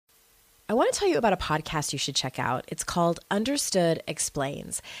I want to tell you about a podcast you should check out. It's called Understood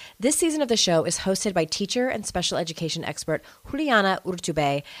Explains. This season of the show is hosted by teacher and special education expert Juliana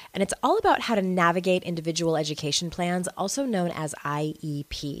Urtubey, and it's all about how to navigate individual education plans, also known as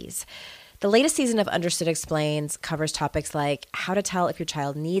IEPs. The latest season of Understood Explains covers topics like how to tell if your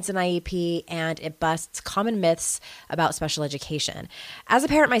child needs an IEP, and it busts common myths about special education. As a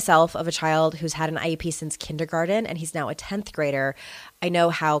parent myself of a child who's had an IEP since kindergarten, and he's now a 10th grader, I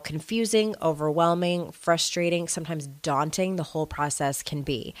know how confusing, overwhelming, frustrating, sometimes daunting the whole process can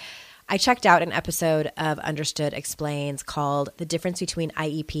be. I checked out an episode of Understood Explains called The Difference Between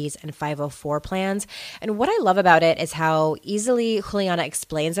IEPs and 504 Plans. And what I love about it is how easily Juliana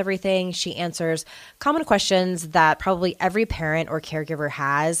explains everything. She answers common questions that probably every parent or caregiver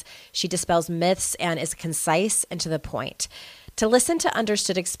has. She dispels myths and is concise and to the point. To listen to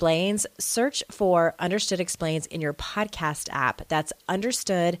Understood Explains, search for Understood Explains in your podcast app. That's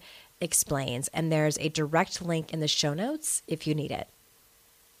Understood Explains. And there's a direct link in the show notes if you need it.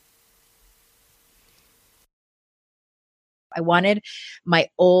 I wanted my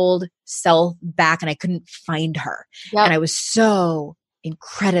old self back and I couldn't find her. Yep. And I was so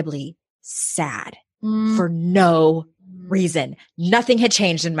incredibly sad for no reason. Nothing had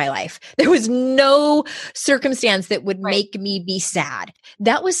changed in my life. There was no circumstance that would make me be sad.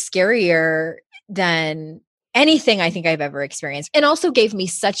 That was scarier than anything I think I've ever experienced, and also gave me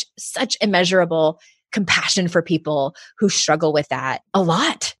such immeasurable compassion for people who struggle with that a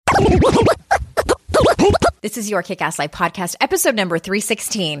lot. This is your Kick-Ass Life podcast, episode number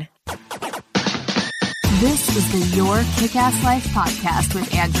 316. This is the Your Kick-Ass Life podcast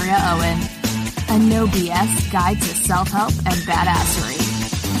with Andrea Owen, a no BS guide to self-help and badassery.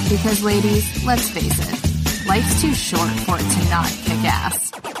 Because ladies, let's face it, life's too short for it to not kick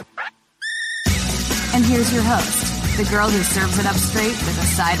ass. And here's your host, the girl who serves it up straight with a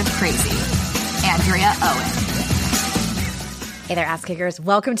side of crazy, Andrea Owen. Hey there, ass kickers.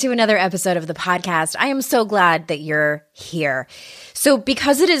 Welcome to another episode of the podcast. I am so glad that you're here. So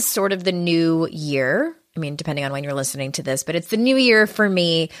because it is sort of the new year, I mean, depending on when you're listening to this, but it's the new year for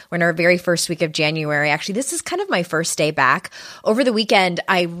me. We're in our very first week of January. Actually, this is kind of my first day back. Over the weekend,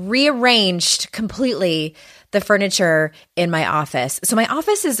 I rearranged completely the furniture in my office. So my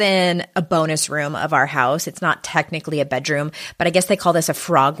office is in a bonus room of our house. It's not technically a bedroom, but I guess they call this a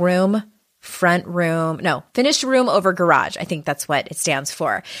frog room. Finished room over garage. I think that's what it stands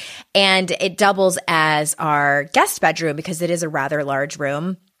for. And it doubles as our guest bedroom because it is a rather large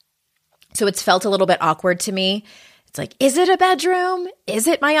room. So it's felt a little bit awkward to me. It's like, is it a bedroom? Is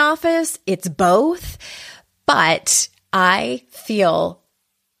it my office? It's both. But I feel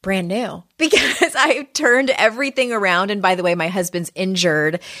brand new because I turned everything around. And by the way, my husband's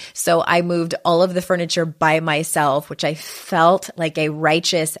injured. So I moved all of the furniture by myself, which I felt like a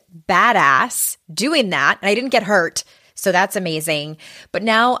righteous badass doing that. And I didn't get hurt. So that's amazing. But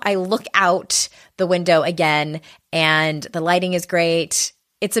now I look out the window again and the lighting is great.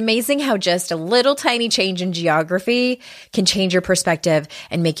 It's amazing how just a little tiny change in geography can change your perspective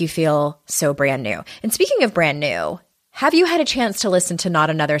and make you feel so brand new. And speaking of brand new, have you had a chance to listen to Not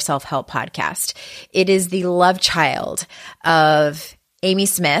Another Self-Help podcast? It is the love child of Amy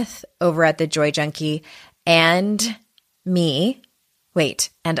Smith over at the Joy Junkie and me.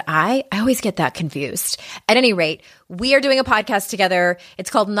 And I always get that confused. At any rate, we are doing a podcast together. It's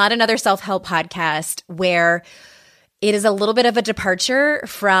called Not Another Self-Help podcast, where it is a little bit of a departure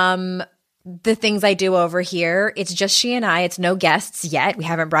from the things I do over here. It's just she and I. It's no guests yet. We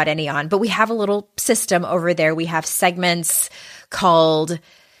haven't brought any on, but we have a little system over there. We have segments called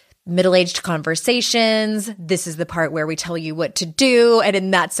Middle-Aged Conversations. This is the part where we tell you what to do. And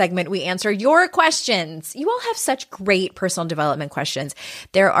in that segment, we answer your questions. You all have such great personal development questions.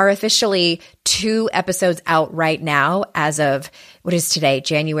 There are officially 2 episodes out right now as of, what is today,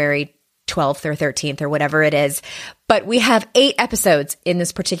 January 12th or 13th or whatever it is. But we have 8 episodes in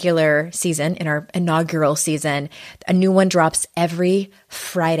this particular season, in our inaugural season. A new one drops every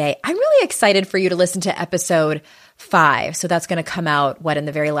Friday. I'm really excited for you to listen to episode 5. So that's going to come out, in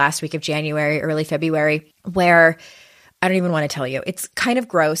the very last week of January, early February, where I don't even want to tell you. It's kind of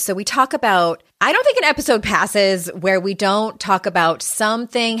gross. So we talk about, I don't think an episode passes where we don't talk about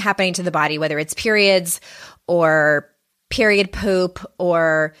something happening to the body, whether it's periods or period poop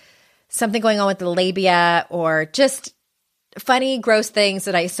or something going on with the labia or just funny, gross things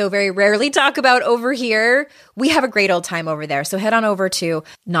that I so very rarely talk about over here. We have a great old time over there. So head on over to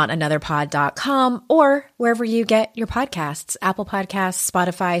notanotherpod.com or wherever you get your podcasts, Apple Podcasts,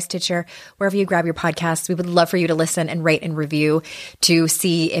 Spotify, Stitcher, wherever you grab your podcasts. We would love for you to listen and rate and review to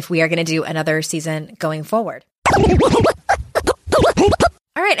see if we are going to do another season going forward.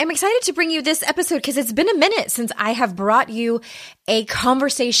 All right, I'm excited to bring you this episode because it's been a minute since I have brought you a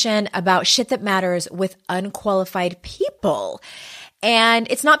conversation about shit that matters with unqualified people. And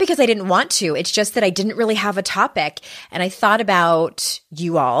it's not because I didn't want to. It's just that I didn't really have a topic. And I thought about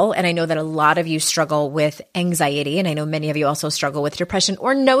you all. And I know that a lot of you struggle with anxiety. And I know many of you also struggle with depression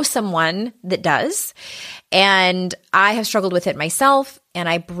or know someone that does. And I have struggled with it myself. And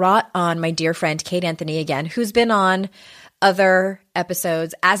I brought on my dear friend, Kate Anthony, again, who's been on other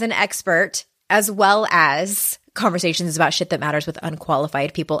episodes as an expert, as well as conversations about shit that matters with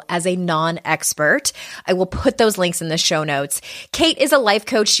unqualified people as a non-expert. I will put those links in the show notes. Kate is a life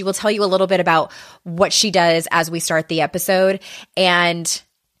coach. She will tell you a little bit about what she does as we start the episode. And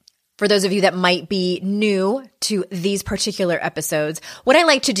for those of you that might be new to these particular episodes, what I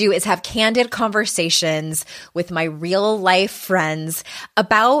like to do is have candid conversations with my real life friends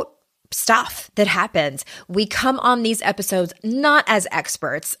about stuff that happens. We come on these episodes not as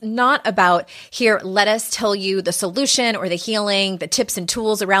experts, not about here, let us tell you the solution or the healing, the tips and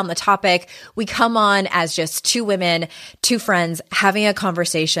tools around the topic. We come on as just two women, two friends having a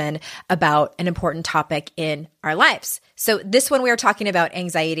conversation about an important topic in our lives. So this one we are talking about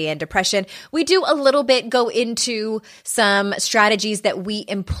anxiety and depression. We do a little bit go into some strategies that we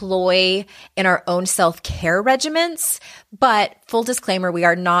employ in our own self-care regimens, but full disclaimer, we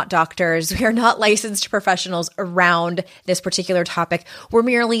are not doctors. We are not licensed professionals around this particular topic. We're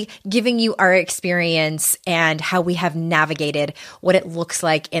merely giving you our experience and how we have navigated what it looks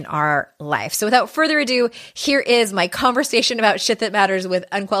like in our life. So without further ado, here is my conversation about shit that matters with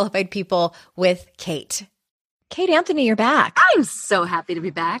unqualified people with Kate. Kate Anthony, you're back. I'm so happy to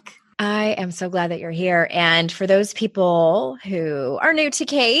be back. I am so glad that you're here. And for those people who are new to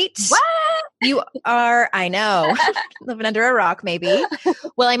Kate, What? you are, I know, living under a rock maybe.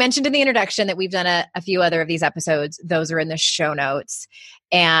 Well, I mentioned in the introduction that we've done a few other of these episodes. Those are in the show notes.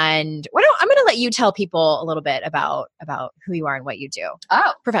 And I'm going to let you tell people a little bit about who you are and what you do.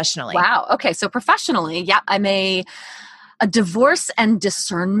 Oh, professionally. Wow. Okay. So professionally, I'm a divorce and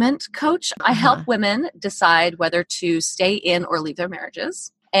discernment coach. I help women decide whether to stay in or leave their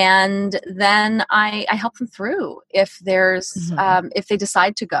marriages. And then I help them through if there's, if they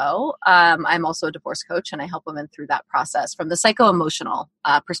decide to go. I'm also a divorce coach and I help women through that process from the psycho-emotional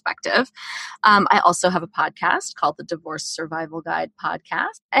perspective. I also have a podcast called the Divorce Survival Guide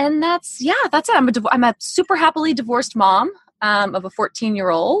podcast. And that's it. I'm a super happily divorced mom. Of a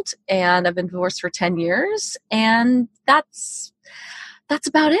 14-year-old, and I've been divorced for 10 years. And that's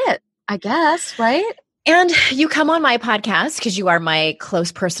about it, I guess, right? And you come on my podcast because you are my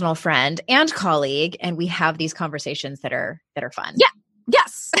close personal friend and colleague, and we have these conversations that are fun. Yeah.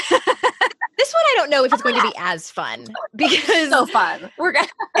 Yes. This one I don't know if it's going to be as fun because so fun.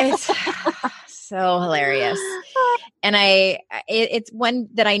 It's so hilarious. And it's one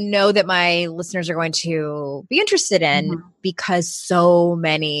that I know that my listeners are going to be interested in because so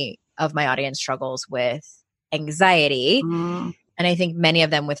many of my audience struggles with anxiety. And I think many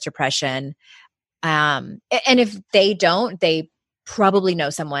of them with depression. And if they don't, they probably know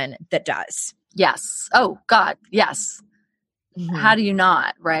someone that does. Yes. Oh God. Yes. How do you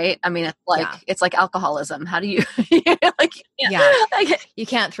not, right? I mean, it's like alcoholism. How do you, you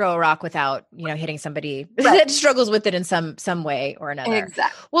can't throw a rock without, hitting somebody that struggles with it in some way or another.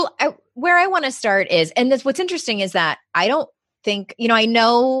 Exactly. Well, where I want to start is, and what's interesting is that I don't think, I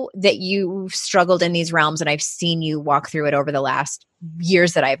know that you struggled in these realms and I've seen you walk through it over the last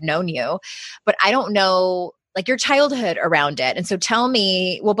years that I've known you, but I don't know like your childhood around it. And so tell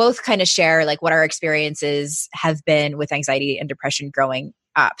me, we'll both kind of share like what our experiences have been with anxiety and depression growing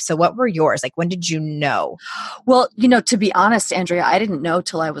up. So what were yours? Like, when did you know? Well, to be honest, Andrea, I didn't know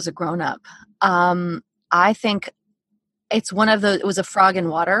till I was a grown up. I think it's it was a frog in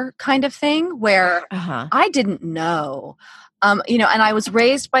water kind of thing where I didn't know, and I was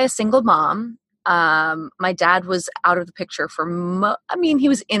raised by a single mom. My dad was out of the picture he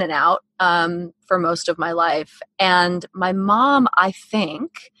was in and out, for most of my life. And my mom, I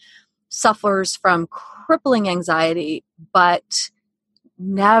think, suffers from crippling anxiety, but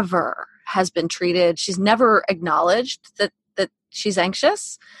never has been treated. She's never acknowledged that she's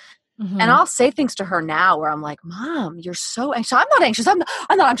anxious. And I'll say things to her now where I'm like, Mom, you're so anxious. I'm not anxious. I'm not,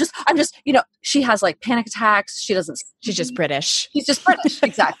 I'm just, she has like panic attacks. She's just British. She's just British.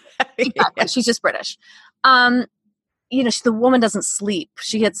 Exactly. Exactly. She's just British. The woman doesn't sleep.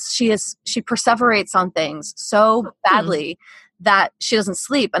 She perseverates on things so badly that she doesn't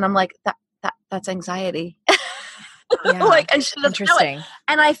sleep. And I'm like, that's anxiety. Yeah. And she doesn't know it.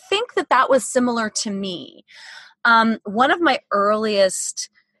 And I think that was similar to me. One of my earliest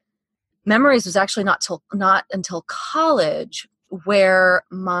memories was actually not until college, where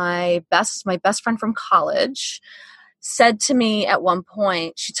my best friend from college said to me at one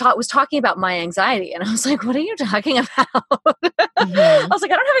point, was talking about my anxiety. And I was like, what are you talking about? I was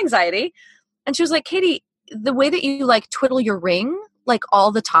like, I don't have anxiety. And she was like, Katie, the way that you like twiddle your ring, like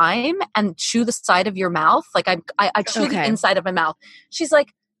all the time and chew the side of your mouth. Like I chew the inside of my mouth. She's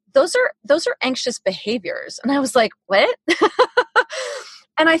like, those are anxious behaviors. And I was like, what?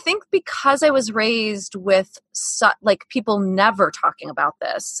 And I think because I was raised with like people never talking about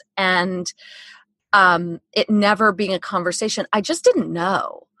this and it never being a conversation, I just didn't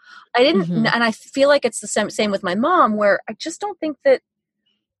know. I didn't, and I feel like it's the same with my mom, where I just don't think that,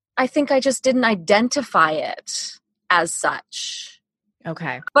 I think I just didn't identify it as such.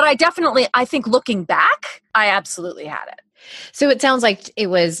 Okay. But I think looking back, I absolutely had it. So it sounds like it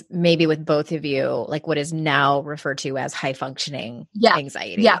was maybe with both of you, like what is now referred to as high functioning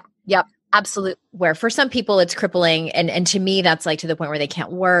anxiety. Yeah. Yep. Absolutely. Where for some people it's crippling. And to me, that's like to the point where they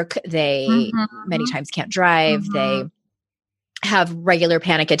can't work. They many times can't drive. They have regular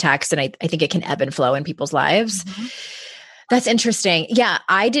panic attacks. And I think it can ebb and flow in people's lives. That's interesting. Yeah.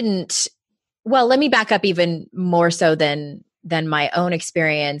 Let me back up even more so than my own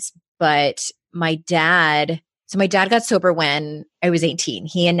experience, but my dad got sober when I was 18.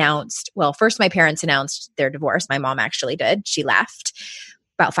 He announced, first my parents announced their divorce. My mom actually did. She left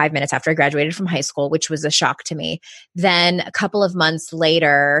about 5 minutes after I graduated from high school, which was a shock to me. Then a couple of months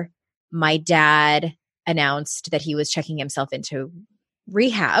later, my dad announced that he was checking himself into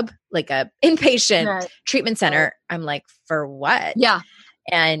rehab, like a inpatient treatment center. I'm like, for what? Yeah.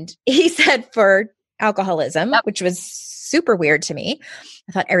 And he said for alcoholism, which was super weird to me.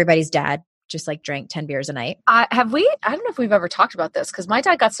 I thought everybody's dad just like drank 10 beers a night. I don't know if we've ever talked about this, because my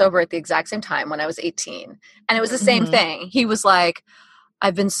dad got sober at the exact same time when I was 18. And it was the same thing. He was like,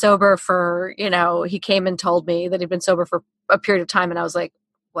 I've been sober for, he came and told me that he'd been sober for a period of time. And I was like,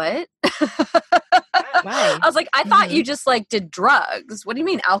 what? Why? I was like, I thought you just like did drugs. What do you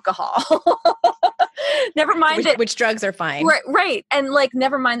mean alcohol? Never mind which drugs are fine. Right. And like,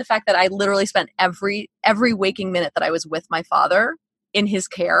 never mind the fact that I literally spent every waking minute that I was with my father in his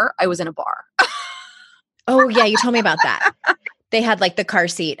care, I was in a bar. Oh yeah. You told me about that. They had like the car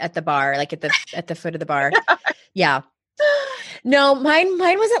seat at the bar, like at the foot of the bar. Yeah. No, mine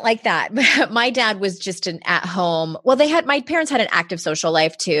wasn't like that. My dad was just an at home. Well, my parents had an active social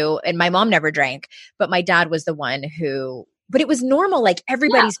life too. And my mom never drank, but my dad was the one but it was normal. Like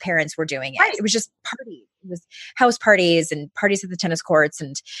everybody's parents were doing it. Right. It was just parties. It was house parties and parties at the tennis courts.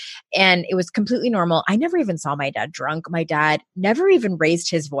 And it was completely normal. I never even saw my dad drunk. My dad never even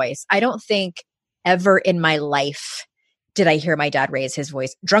raised his voice. I don't think ever in my life did I hear my dad raise his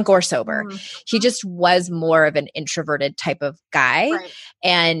voice, drunk or sober. He just was more of an introverted type of guy. Right.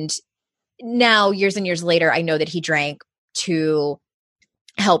 And now, years and years later, I know that he drank to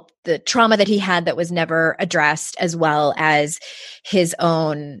help the trauma that he had that was never addressed, as well as his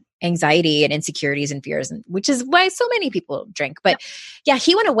own anxiety and insecurities and fears, which is why so many people drink. But yeah,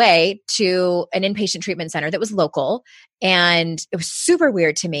 he went away to an inpatient treatment center that was local, and it was super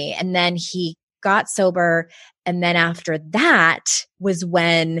weird to me. And then he got sober. And then after that was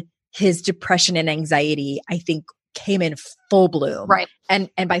when his depression and anxiety, I think, came in full bloom. Right. And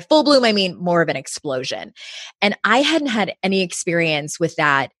by full bloom, I mean more of an explosion. And I hadn't had any experience with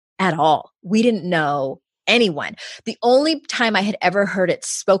that at all. We didn't know anyone. The only time I had ever heard it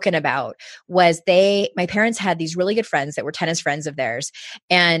spoken about was my parents had these really good friends that were tennis friends of theirs.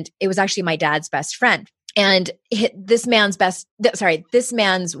 And it was actually my dad's best friend. And this man's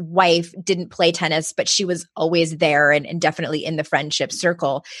wife didn't play tennis, but she was always there and definitely in the friendship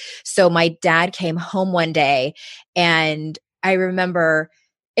circle. So my dad came home one day, and I remember,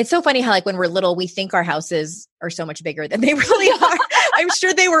 it's so funny how like when we're little, we think our houses are so much bigger than they really are. I'm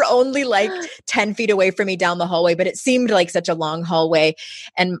sure they were only like 10 feet away from me down the hallway, but it seemed like such a long hallway.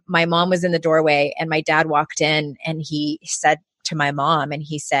 And my mom was in the doorway, and my dad walked in, and he said to my mom, and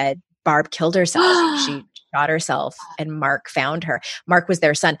he said, Barb killed herself. She shot herself, and Mark found her. Mark was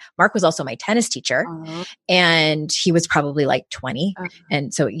their son. Mark was also my tennis teacher, and he was probably like 20.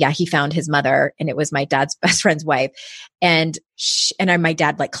 And so, yeah, he found his mother, and it was my dad's best friend's wife. And my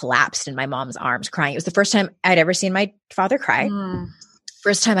dad like collapsed in my mom's arms crying. It was the first time I'd ever seen my father cry.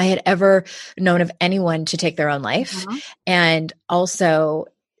 First time I had ever known of anyone to take their own life. And also,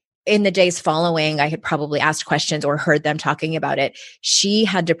 in the days following, I had probably asked questions or heard them talking about it. She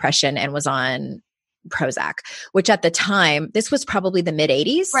had depression and was on Prozac, which at the time, this was probably the mid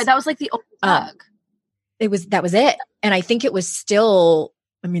 80s. Right. That was like the old drug. That was it. And I think it was still,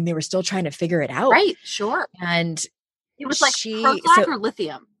 they were still trying to figure it out. Right. Sure. And it was like Prozac or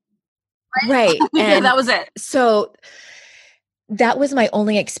lithium. Right. And that was it. So that was my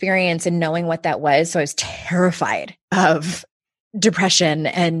only experience in knowing what that was. So I was terrified of depression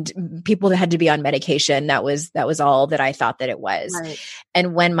and people that had to be on medication. That was all that I thought that it was. Right.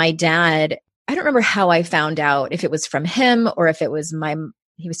 And when my dad, I don't remember how I found out, if it was from him or if it was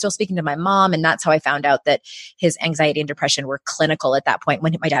he was still speaking to my mom. And that's how I found out that his anxiety and depression were clinical at that point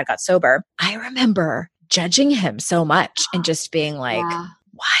when my dad got sober. I remember judging him so much and just being like,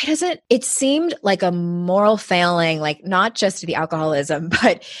 why doesn't it seemed like a moral failing, like not just the alcoholism,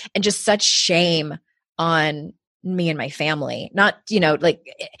 but, and just such shame on me and my family. Not, like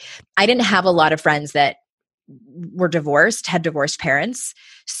I didn't have a lot of friends that were divorced, had divorced parents.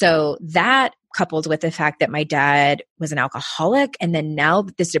 So that coupled with the fact that my dad was an alcoholic and then now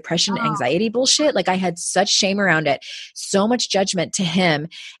this depression, anxiety bullshit, like I had such shame around it, so much judgment to him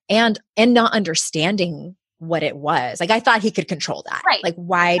and not understanding what it was. Like I thought he could control that. Right. Like,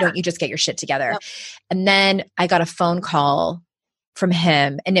 why don't you just get your shit together? Yep. And then I got a phone call from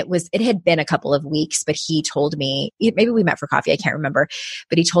him and it had been a couple of weeks, but he told me, maybe we met for coffee, I can't remember,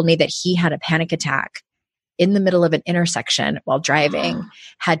 but he told me that he had a panic attack in the middle of an intersection while driving,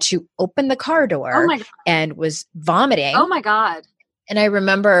 had to open the car door and was vomiting. Oh my God. And I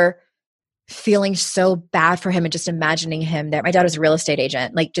remember feeling so bad for him and just imagining him there. My dad was a real estate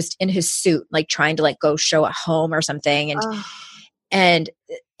agent, like just in his suit, like trying to like go show at home or something. And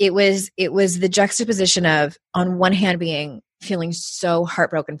it was the juxtaposition of on one hand feeling so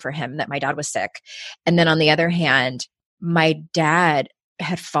heartbroken for him that my dad was sick. And then on the other hand, my dad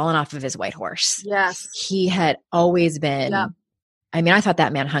had fallen off of his white horse. Yes. He had always been, I mean, I thought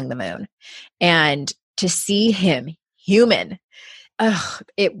that man hung the moon. And to see him human,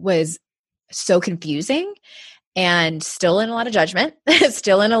 it was so confusing and still in a lot of judgment,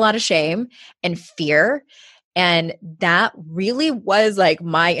 still in a lot of shame and fear. And that really was like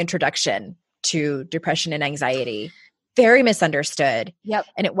my introduction to depression and anxiety. Very misunderstood. Yep.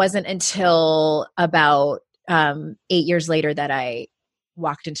 And it wasn't until about 8 years later that I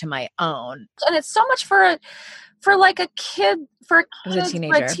walked into my own. And it's so much for like a kid, for a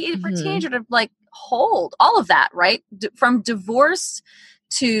teenager, for a teenager to like hold all of that, right? From divorce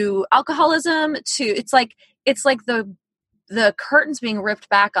to alcoholism to it's like the curtains being ripped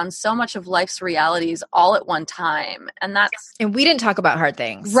back on so much of life's realities all at one time. And we didn't talk about hard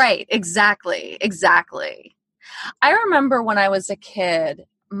things. Right. Exactly. I remember when I was a kid,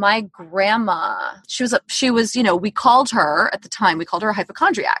 my grandma, she was, we called her at the time, we called her a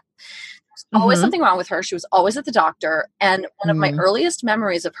hypochondriac. There's always something wrong with her. She was always at the doctor. And one of my earliest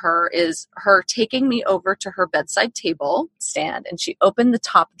memories of her is her taking me over to her bedside table stand, and she opened the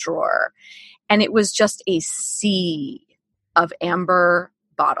top drawer, and it was just a sea of amber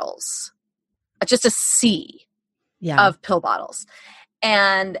bottles, just a sea of pill bottles.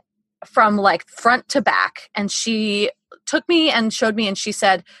 And from like front to back. And she took me and showed me, and she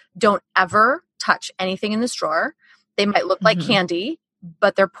said, don't ever touch anything in this drawer. They might look like candy,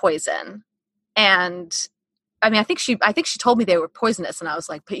 but they're poison. And I mean, I think she told me they were poisonous, and I was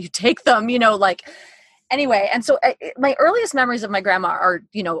like, but you take them, anyway. And so my earliest memories of my grandma are,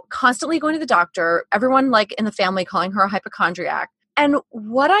 constantly going to the doctor, everyone like in the family calling her a hypochondriac. And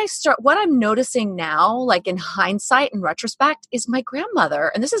what I'm noticing now, like in hindsight and retrospect, is my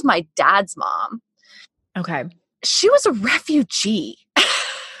grandmother, and this is my dad's mom. Okay. She was a refugee.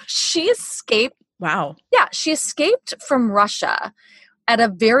 She escaped. Wow. Yeah. She escaped from Russia at a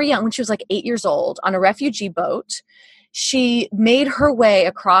very young, when she was like 8 years old, on a refugee boat. She made her way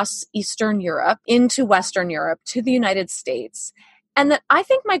across Eastern Europe into Western Europe to the United States. And that I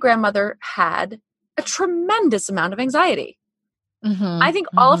think my grandmother had a tremendous amount of anxiety. I think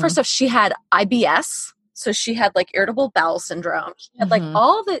all of her stuff, she had IBS. So she had like irritable bowel syndrome. She had like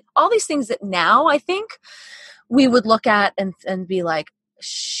all these things that now I think we would look at and be like,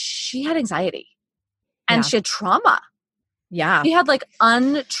 she had anxiety and she had trauma. Yeah. She had like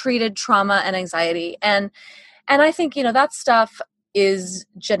untreated trauma and anxiety. And I think, that stuff is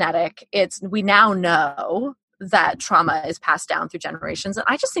genetic. We now know that trauma is passed down through generations. And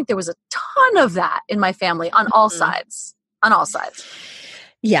I just think there was a ton of that in my family on all sides. On all sides.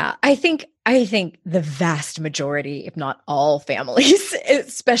 Yeah. I think the vast majority, if not all families,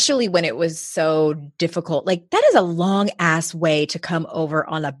 especially when it was so difficult, like that is a long ass way to come over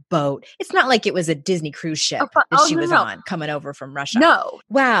on a boat. It's not like it was a Disney cruise ship that she was on coming over from Russia. No.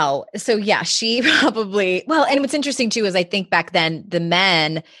 Wow. So yeah, she probably, and what's interesting too, is I think back then the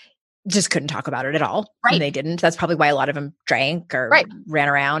men just couldn't talk about it at all. Right. And they didn't. That's probably why a lot of them drank or ran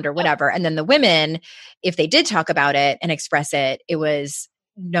around or whatever. And then the women, if they did talk about it and express it, it was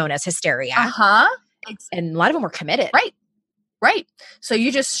known as hysteria. And a lot of them were committed. Right. So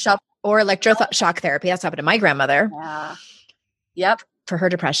you just shove. Or electroshock therapy. That's happened to my grandmother. Yeah. Yep. For her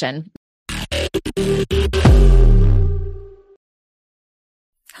depression.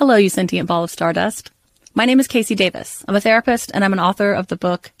 Hello, you sentient ball of stardust. My name is Casey Davis. I'm a therapist and I'm an author of the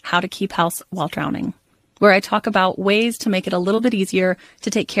book, How to Keep House While Drowning, where I talk about ways to make it a little bit easier to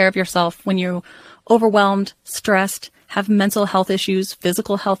take care of yourself when you're overwhelmed, stressed, have mental health issues,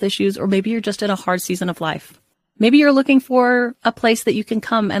 physical health issues, or maybe you're just in a hard season of life. Maybe you're looking for a place that you can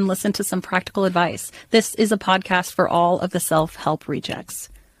come and listen to some practical advice. This is a podcast for all of the self-help rejects.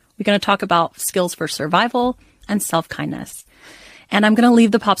 We're going to talk about skills for survival and self-kindness. And I'm going to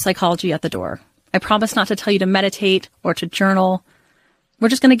leave the pop psychology at the door. I promise not to tell you to meditate or to journal. We're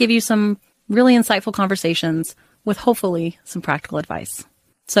just going to give you some really insightful conversations with hopefully some practical advice.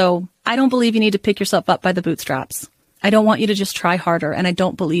 So I don't believe you need to pick yourself up by the bootstraps. I don't want you to just try harder, and I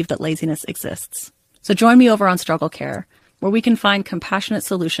don't believe that laziness exists. So join me over on Struggle Care, where we can find compassionate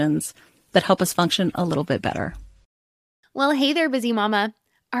solutions that help us function a little bit better. Well, hey there, busy mama.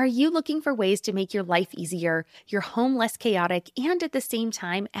 Are you looking for ways to make your life easier, your home less chaotic, and at the same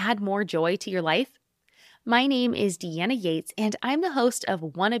time add more joy to your life? My name is Deanna Yates, and I'm the host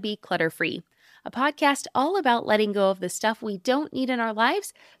of Wanna Be Clutter-Free, a podcast all about letting go of the stuff we don't need in our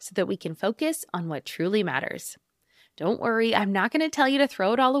lives so that we can focus on what truly matters. Don't worry, I'm not going to tell you to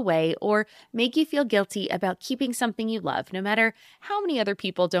throw it all away or make you feel guilty about keeping something you love, no matter how many other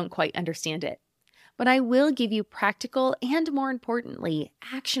people don't quite understand it. But I will give you practical and, more importantly,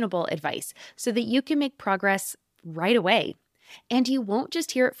 actionable advice so that you can make progress right away. And you won't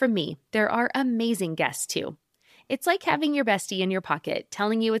just hear it from me. There are amazing guests too. It's like having your bestie in your pocket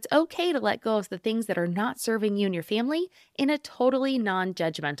telling you it's okay to let go of the things that are not serving you and your family in a totally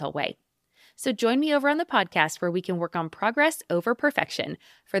non-judgmental way. So join me over on the podcast where we can work on progress over perfection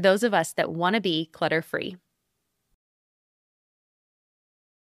for those of us that want to be clutter-free.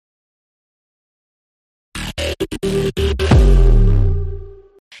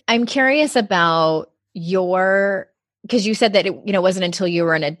 I'm curious about because you said that it wasn't until you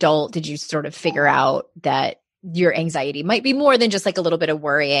were an adult did you sort of figure out that your anxiety might be more than just like a little bit of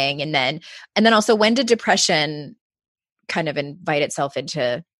worrying. And then also, when did depression kind of invite itself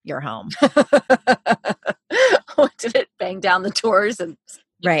into your home? Did it bang down the doors?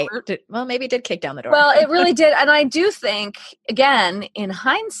 Right. Maybe it did kick down the door. Well, it really did. And I do think, again, in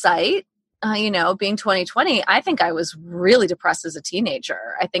hindsight, being 2020, I think I was really depressed as a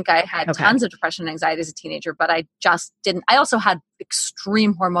teenager. I think I had tons of depression and anxiety as a teenager, but I just didn't. I also had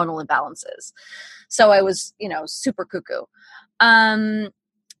extreme hormonal imbalances. So I was, super cuckoo.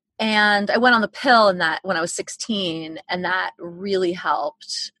 And I went on the pill when I was 16, and that really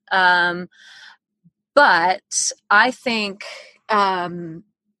helped. But I think, I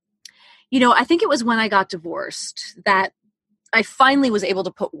think it was when I got divorced that I finally was able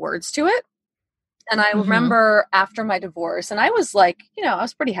to put words to it. And I remember after my divorce, and I was like, I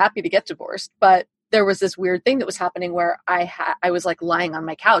was pretty happy to get divorced, but there was this weird thing that was happening where I was like lying on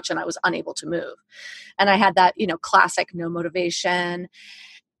my couch and I was unable to move. And I had that, classic no motivation.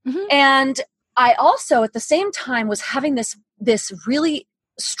 And I also at the same time was having this really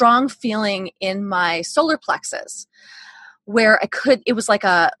strong feeling in my solar plexus where it was like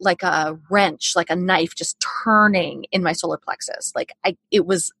a wrench, like a knife just turning in my solar plexus. It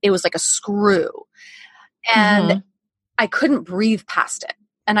was like a screw, and I couldn't breathe past it.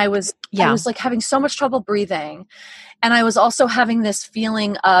 And I was like having so much trouble breathing. And I was also having this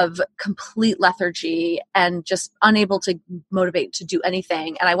feeling of complete lethargy and just unable to motivate to do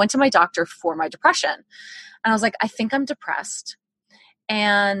anything. And I went to my doctor for my depression, and I was like, I think I'm depressed.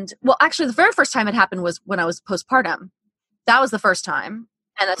 And well, actually the very first time it happened was when I was postpartum. That was the first time.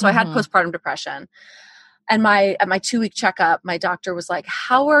 And so I had postpartum depression. And at my 2-week checkup, my doctor was like,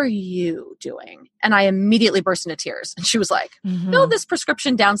 how are you doing? And I immediately burst into tears. And she was like, fill this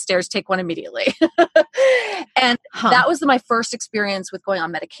prescription downstairs, take one immediately. And that was my first experience with going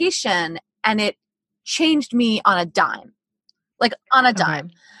on medication. And it changed me on a dime, dime.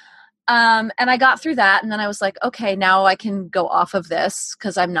 And I got through that. And then I was like, okay, now I can go off of this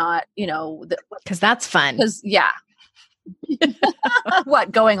because I'm not, because that's fun. Because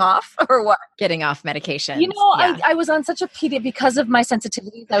what, going off or what? Getting off medication. I was on such a because of my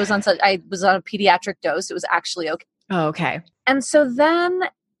sensitivities. I was on a pediatric dose. It was actually okay. Oh, okay. And so then,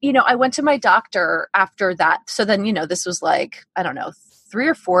 I went to my doctor after that. So then, this was like, I don't know, 3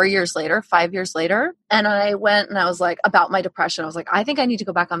 or 4 years later, 5 years later. And I went and I was like, about my depression. I was like, I think I need to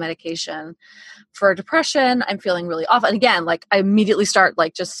go back on medication for depression. I'm feeling really off. And again, I immediately start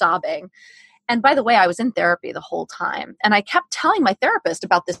just sobbing. And by the way, I was in therapy the whole time. And I kept telling my therapist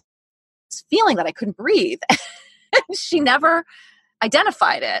about this feeling that I couldn't breathe. She never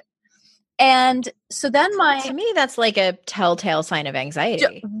identified it. And so then to me, that's like a telltale sign of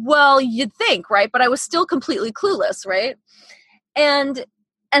anxiety. Well, you'd think, right? But I was still completely clueless, right? And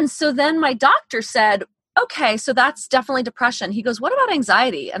so then my doctor said, okay, so that's definitely depression. He goes, what about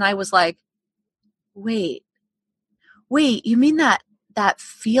anxiety? And I was like, wait, you mean that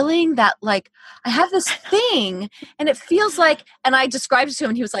feeling that like I have this thing and it feels like, and I described it to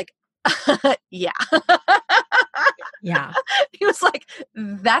him and he was like, yeah. Yeah. He was like,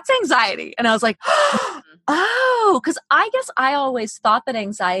 that's anxiety. And I was like, oh, because I guess I always thought that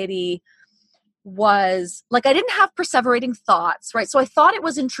anxiety was like, I didn't have perseverating thoughts, right? So I thought it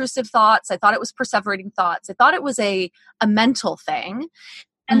was intrusive thoughts. I thought it was perseverating thoughts. I thought it was a mental thing.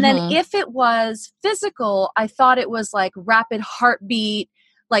 And then if it was physical, I thought it was like rapid heartbeat,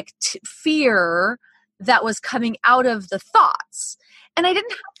 like fear that was coming out of the thoughts. And I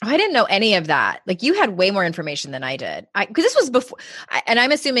didn't know any of that. Like you had way more information than I did. Because this was before, and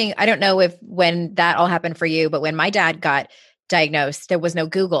I'm assuming, I don't know when that all happened for you, but when my dad got diagnosed, there was no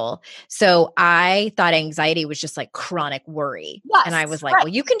Google. So I thought anxiety was just like chronic worry. Yes, and I was like, well,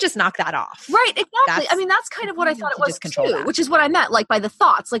 you can just knock that off. Right, exactly. That's kind of what I thought it was too, which is what I meant, like by the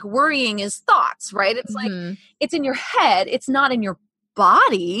thoughts, like worrying is thoughts, right? It's like, it's in your head, it's not in your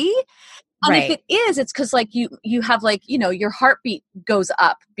body. And if it is, it's because like you have like, your heartbeat goes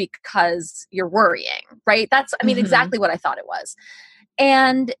up because you're worrying, right? That's, exactly what I thought it was.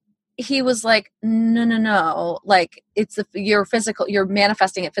 And he was like, no, like you're physical, you're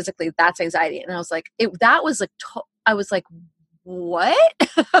manifesting it physically. That's anxiety. And I was like, that was like, I was like, what?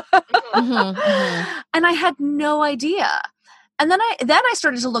 And I had no idea. And then I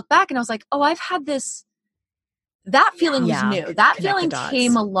started to look back and I was like, oh, I've had this, that feeling was new. That feeling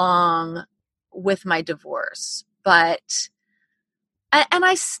came along with my divorce, but and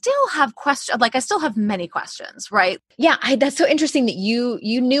I still have questions. Like I still have many questions, right? Yeah, that's so interesting that you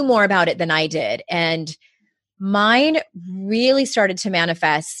knew more about it than I did, and mine really started to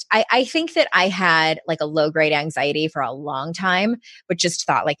manifest. I think that I had like a low grade anxiety for a long time, but just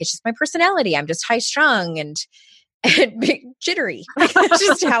thought like it's just my personality. I'm just high strung and jittery. Like, that's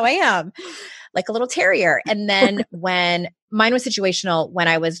just how I am, like a little terrier. And then when mine was situational, when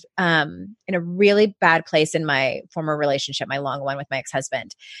I was in a really bad place in my former relationship, my long one with my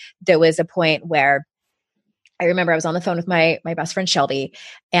ex-husband, there was a point where I remember I was on the phone with my best friend Shelby,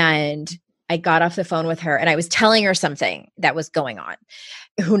 and I got off the phone with her and I was telling her something that was going on.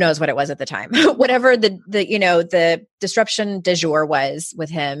 Who knows what it was at the time, whatever the disruption du jour was with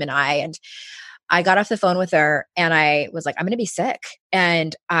him and I got off the phone with her and I was like, I'm going to be sick.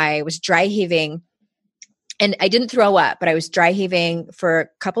 And I was dry heaving and I didn't throw up, but I was dry heaving for a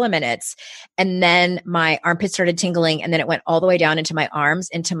couple of minutes. And then my armpit started tingling and then it went all the way down into my arms,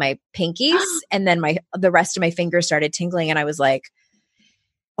 into my pinkies. And then the rest of my fingers started tingling. And I was like,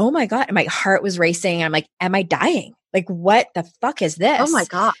 oh my God. And my heart was racing. And I'm like, am I dying? Like, what the fuck is this? Oh my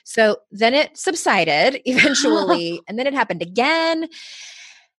God. So then it subsided eventually. And then it happened again.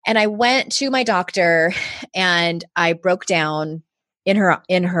 And I went to my doctor and I broke down in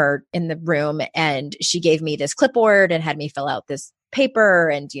the room, and she gave me this clipboard and had me fill out this paper,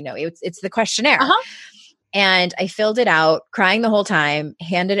 and it's the questionnaire. And I filled it out, crying the whole time,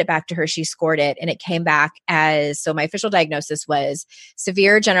 handed it back to her. She scored it and it came back so my official diagnosis was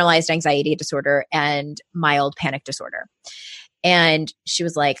severe generalized anxiety disorder and mild panic disorder. And she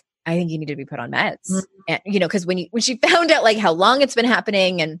was like, I think you need to be put on meds. And, because when she found out like how long it's been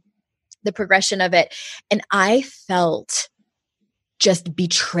happening and the progression of it, and I felt just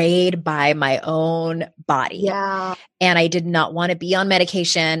betrayed by my own body. Yeah. And I did not want to be on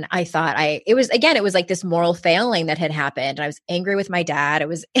medication. I thought it was like this moral failing that had happened. I was angry with my dad. I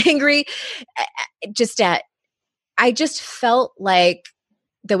was angry I just felt like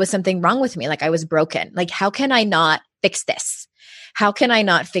there was something wrong with me. Like I was broken. Like, how can I not fix this? How can I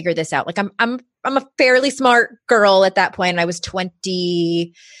not figure this out? Like I'm a fairly smart girl at that point. And I was 20,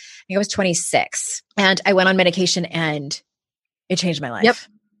 I think I was 26, and I went on medication and it changed my life.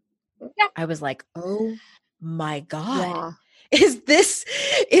 Yep. I was like, oh my God, is this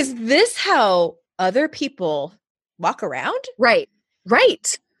how other people walk around? Right.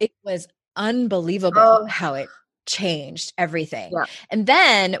 It was unbelievable how it changed everything. Yeah. And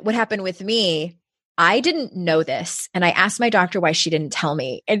then what happened with me, I didn't know this. And I asked my doctor why she didn't tell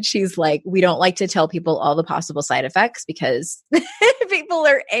me. And she's like, we don't like to tell people all the possible side effects because people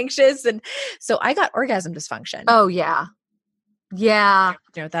are anxious. And so I got orgasm dysfunction. Oh, yeah. Yeah.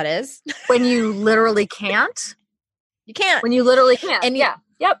 Do you know what that is? When you literally can't. You can't. When you literally can't. And yeah.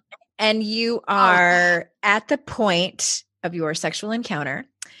 Yep. And you are at the point of your sexual encounter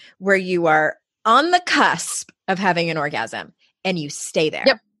where you are on the cusp of having an orgasm and you stay there.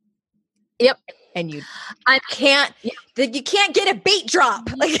 Yep. Yep. And you can't get a beat drop.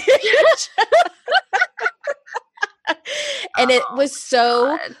 Like, and it was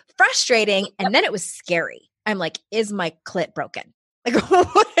so frustrating. And then it was scary. I'm like, is my clit broken? Like,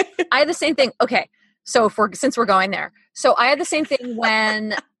 I had the same thing. Okay. So since we're going there. So I had the same thing when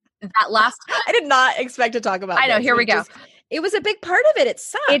that last time. I did not expect to talk about I know. this. Here we go. It was a big part of it. It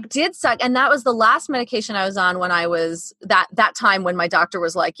sucked. It did suck. And that was the last medication I was on when I was that time when my doctor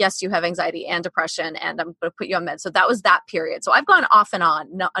was like, yes, you have anxiety and depression and I'm going to put you on meds. So that was that period. So I've gone off and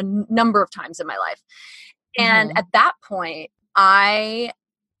on a number of times in my life. And at that point, I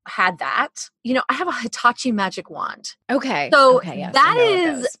had that. You know, I have a Hitachi magic wand. Okay. So yes, that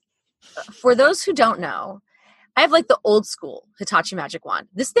is, for those who don't know, I have like the old school Hitachi magic wand.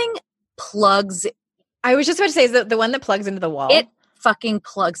 This thing plugs. I was just about to say, is the one that plugs into the wall? It fucking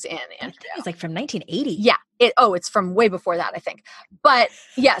plugs in. I think it's like from 1980. Yeah. It's from way before that, I think. But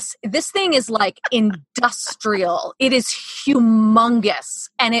yes, this thing is like industrial. It is humongous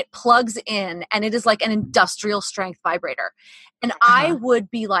and it plugs in and it is like an industrial strength vibrator. And I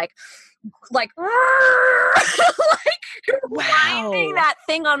would be like grinding that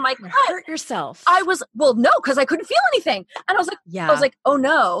thing on my clit. Hurt yourself. I was, no, because I couldn't feel anything. And I was like, oh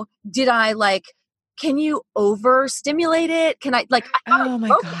no, did I can you overstimulate it? Can I oh my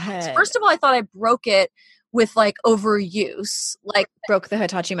God. First of all, I thought I broke it with overuse. Broke the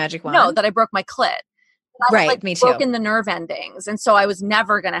Hitachi magic wand? No, that I broke my clit. Right, me too. Broken the nerve endings. And so I was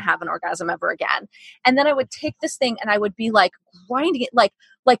never going to have an orgasm ever again. And then I would take this thing and I would be grinding it,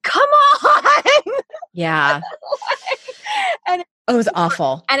 come on. Yeah. And it was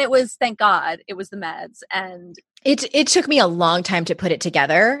awful. And it was, thank God, it was the meds. And it took me a long time to put it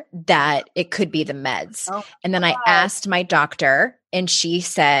together that it could be the meds. Oh, and then I asked my doctor and she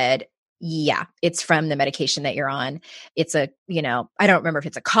said, yeah, it's from the medication that you're on. It's I don't remember if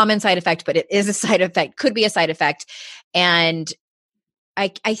it's a common side effect, but it is a side effect, could be a side effect. And I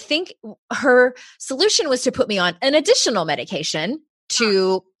think her solution was to put me on an additional medication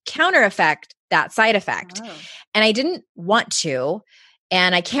to counter effect that side effect. Oh. And I didn't want to.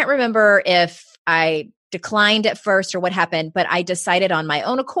 And I can't remember if I declined at first or what happened, but I decided on my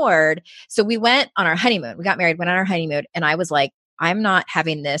own accord. So we went on our honeymoon. We got married, went on our honeymoon. And I was like, I'm not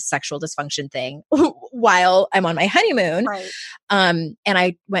having this sexual dysfunction thing while I'm on my honeymoon. Right. And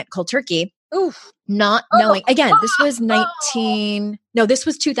I went cold turkey, not knowing. Again, this was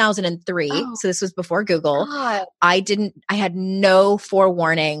 2003. Oh. So this was before Google. God. I had no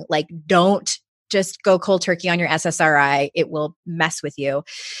forewarning, don't just go cold turkey on your SSRI. It will mess with you.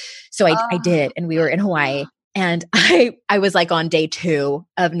 So I did. And we were in Hawaii. And I was on day 2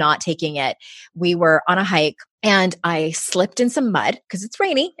 of not taking it. We were on a hike and I slipped in some mud because it's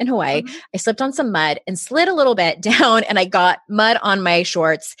rainy in Hawaii. Mm-hmm. I slipped on some mud and slid a little bit down and I got mud on my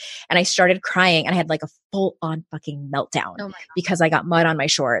shorts and I started crying and I had a full on fucking meltdown because I got mud on my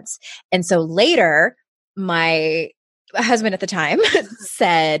shorts. And so later my husband at the time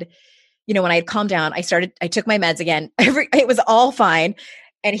said, when I had calmed down, I took my meds again. It was all fine.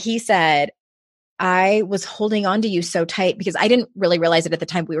 And he said, I was holding on to you so tight because I didn't really realize it at the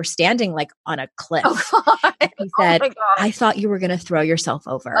time. We were standing on a cliff. Oh, he said, I thought you were going to throw yourself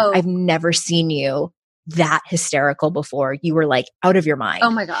over. Oh. I've never seen you that hysterical before. You were out of your mind. Oh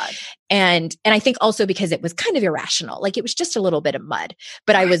my God. And I think also because it was kind of irrational. It was just a little bit of mud,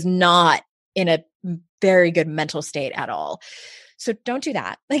 but I was not in a very good mental state at all. So don't do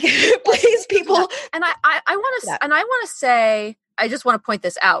that. Please, people. And I want to say, I just want to point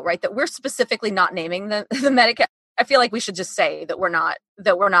this out, right? That we're specifically not naming the medication. I feel like we should just say that we're not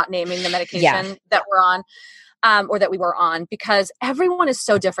naming the medication that we're on, or that we were on, because everyone is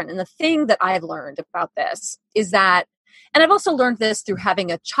so different. And the thing that I've learned about this is that, and I've also learned this through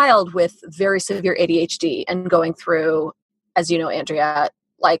having a child with very severe ADHD and going through, as you know, Andrea,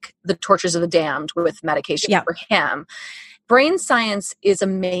 the tortures of the damned with medication for him. Brain science is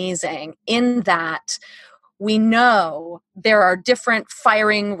amazing in that we know there are different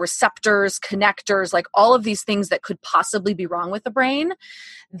firing receptors, connectors, all of these things that could possibly be wrong with the brain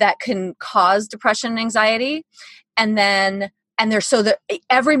that can cause depression and anxiety. And there's a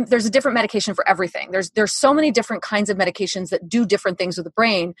different medication for everything. There's so many different kinds of medications that do different things with the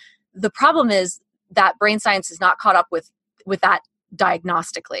brain. The problem is that brain science is not caught up with that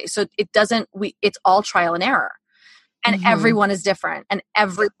diagnostically. So it's all trial and error. And everyone is different and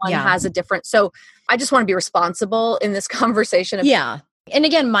everyone has a different. So I just want to be responsible in this conversation. And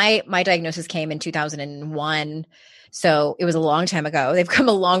again, my diagnosis came in 2001. So it was a long time ago. They've come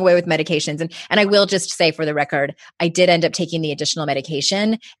a long way with medications. And I will just say for the record, I did end up taking the additional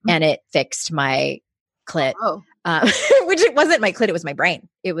medication and it fixed my clit, which it wasn't my clit, it was my brain.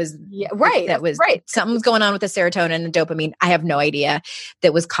 it was right. That was right. Something's going on with the serotonin and the dopamine. I have no idea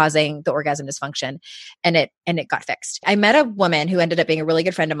that was causing the orgasm dysfunction, and it got fixed. I met a woman who ended up being a really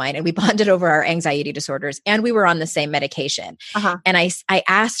good friend of mine, and we bonded over our anxiety disorders, and we were on the same medication. And I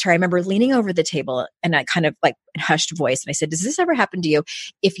asked her, I remember leaning over the table and I kind of like hushed voice, and I said, does this ever happen to you?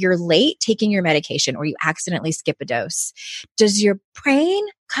 If you're late taking your medication or you accidentally skip a dose, does your brain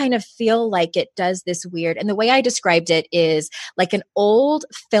kind of feel like it does this weird? And the way I described it is like an old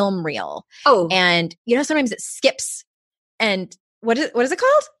film reel. Oh. And sometimes it skips. And what is it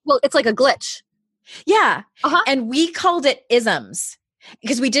called? Well, it's like a glitch. Yeah. And we called it isms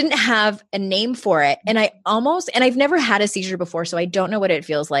because we didn't have a name for it. And I've never had a seizure before, so I don't know what it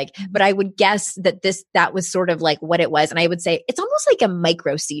feels like, but I would guess that was sort of like what it was. And I would say it's almost like a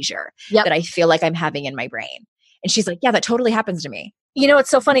micro seizure that I feel like I'm having in my brain. And she's like, yeah, that totally happens to me. It's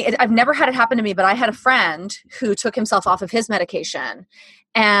so funny. I've never had it happen to me, but I had a friend who took himself off of his medication,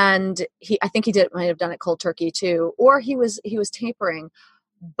 and I think he might have done it cold turkey too, or he was tapering,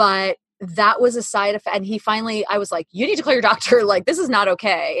 but that was a side effect. And I was like, you need to call your doctor. Like, this is not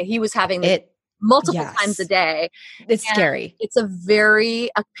okay. He was having it multiple times a day. It's scary.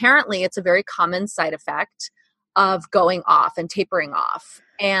 Apparently it's a very common side effect of going off and tapering off.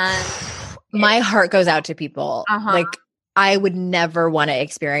 And my heart goes out to people. Like, I would never want to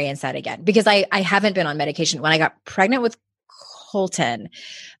experience that again because I haven't been on medication. When I got pregnant with Colton,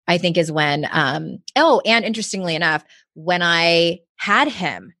 I think is when, and interestingly enough, when I had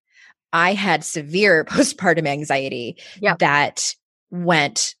him, I had severe postpartum anxiety that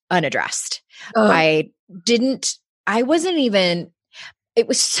went unaddressed. It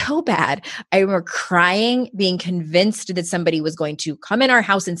was so bad. I remember crying, being convinced that somebody was going to come in our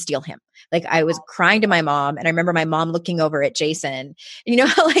house and steal him. Like, I was crying to my mom, and I remember my mom looking over at Jason. You know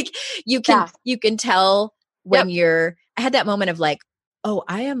how like you can tell when I had that moment of like, oh,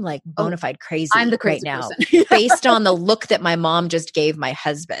 I am like bona fide crazy. I'm the crazy right now person. based on the look that my mom just gave my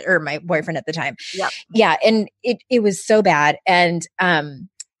husband or my boyfriend at the time. Yeah. And it was so bad. And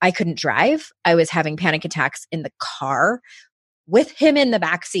I couldn't drive. I was having panic attacks in the car with him in the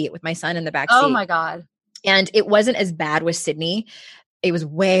backseat, with my son in the backseat. Oh my God. And it wasn't as bad with Sydney. It was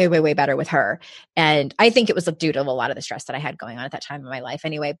way, way, way better with her. And I think it was due to a lot of the stress that I had going on at that time in my life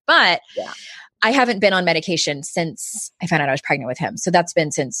anyway. But I haven't been on medication since I found out I was pregnant with him. So that's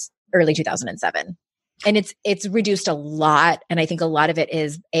been since early 2007. And it's reduced a lot. And I think a lot of it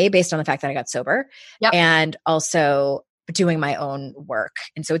is based on the fact that I got sober and also doing my own work.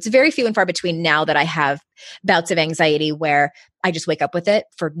 And so it's very few and far between now that I have bouts of anxiety where I just wake up with it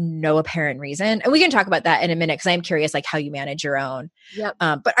for no apparent reason. And we can talk about that in a minute because I'm curious like how you manage your own.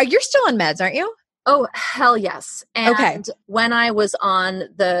 But you're still on meds, aren't you? Oh, hell yes. And when I was on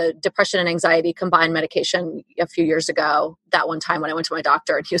the depression and anxiety combined medication a few years ago, that one time when I went to my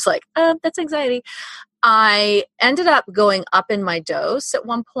doctor and he was like, that's anxiety. I ended up going up in my dose at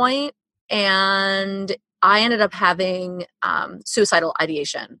one point, and I ended up having suicidal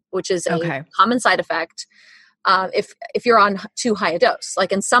ideation, which is a common side effect if you're on too high a dose.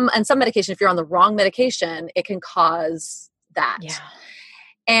 Like in some medication, if you're on the wrong medication, it can cause that. Yeah.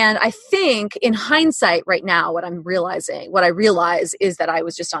 And I think in hindsight right now, what I realize is that I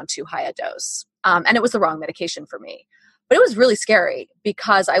was just on too high a dose. And it was the wrong medication for me. But it was really scary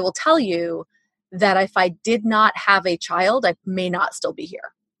because I will tell you that if I did not have a child, I may not still be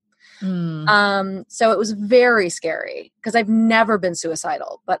here. So it was very scary because I've never been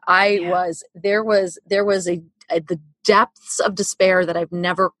suicidal, but there was the depths of despair that I've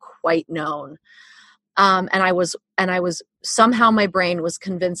never quite known. And I was somehow my brain was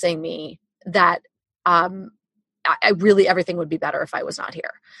convincing me that, I really, everything would be better if I was not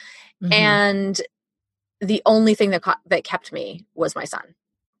here. Mm-hmm. And the only thing that kept me was my son.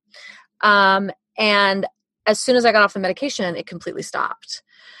 And as soon as I got off the medication, it completely stopped.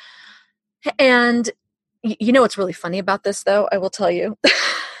 And what's really funny about this though, I will tell you,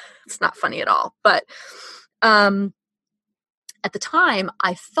 it's not funny at all, but, at the time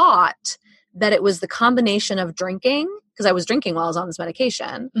I thought that it was the combination of drinking, because I was drinking while I was on this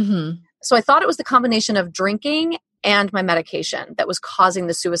medication. Mm-hmm. So I thought it was the combination of drinking and my medication that was causing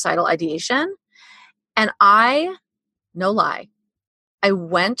the suicidal ideation. And no lie, I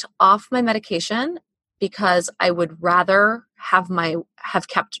went off my medication because I would rather have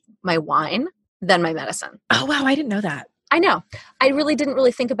kept my wine than my medicine. Oh, wow. I didn't know that. I know. I really didn't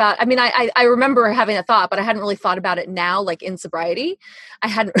really think about, I remember having a thought, but I hadn't really thought about it now, like in sobriety. I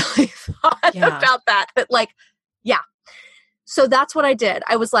hadn't really thought about that, but So that's what I did.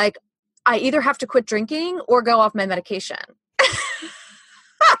 I was like, I either have to quit drinking or go off my medication.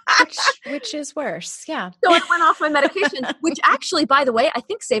 Which is worse. Yeah. So I went off my medication, which actually, by the way, I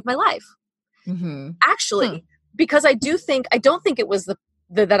think saved my life. Actually, because I don't think it was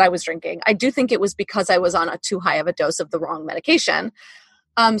that I was drinking. I do think it was because I was on a too high of a dose of the wrong medication.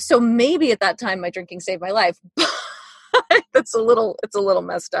 So maybe at that time my drinking saved my life. It's a little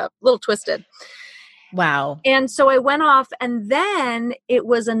messed up, a little twisted. Wow. And so I went off, and then it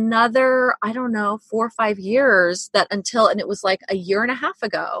was another, 4 or 5 years and it was like a year and a half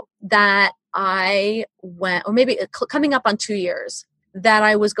ago that I went, or maybe coming up on 2 years, that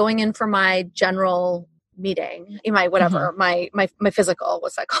I was going in for my general meeting, my physical,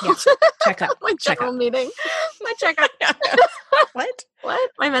 what's that called? Yeah. Checkup. My general meeting. My checkup. What?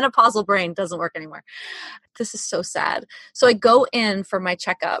 My menopausal brain doesn't work anymore. This is so sad. So I go in for my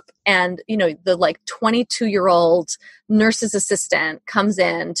checkup, and the 22-year-old nurse's assistant comes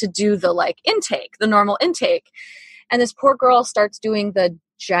in to do the intake, the normal intake. And this poor girl starts doing the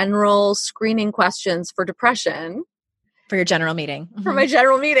general screening questions for depression. For your general meeting. For my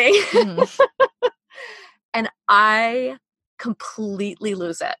general meeting. And I completely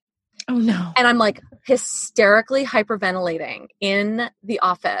lose it. Oh no. And I'm hysterically hyperventilating in the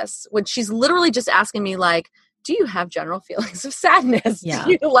office when she's literally just asking me do you have general feelings of sadness? Yeah.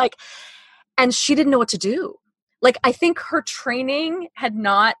 And she didn't know what to do. I think her training had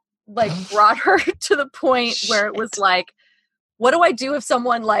not brought her to the point where it was what do I do if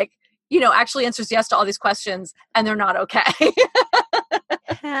someone actually answers yes to all these questions and they're not okay?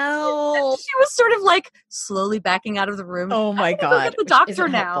 Help. She was sort of slowly backing out of the room. Oh my God. Look at the doctor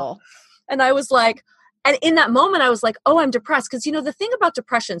now. Helpful. And I was and in that moment I was oh, I'm depressed. Because the thing about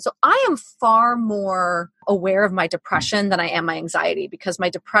depression, so I am far more aware of my depression than I am my anxiety, because my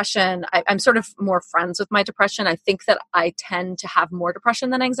depression, I'm sort of more friends with my depression. I think that I tend to have more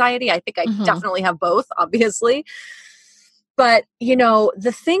depression than anxiety. I think I definitely have both, obviously. But,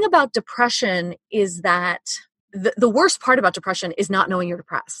 the thing about depression is that the worst part about depression is not knowing you're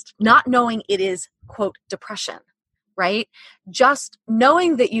depressed, not knowing it is, quote, depression, right? Just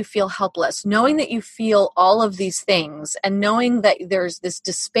knowing that you feel helpless, knowing that you feel all of these things, and knowing that there's this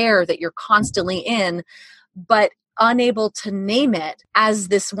despair that you're constantly in, but unable to name it as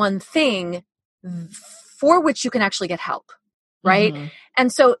this one thing for which you can actually get help, right?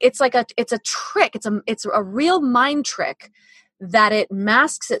 And so it's it's a trick. It's a real mind trick that it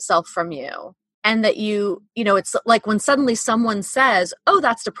masks itself from you. And that it's when suddenly someone says, oh,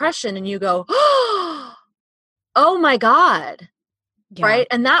 that's depression. And you go, oh my God. Yeah. Right.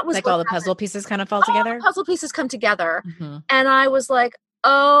 And that was all the puzzle pieces kind of fall together. All the puzzle pieces come together. And I was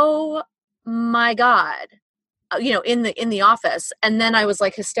oh my God, in the office. And then I was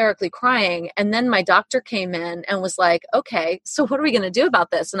hysterically crying. And then my doctor came in and was okay, so what are we going to do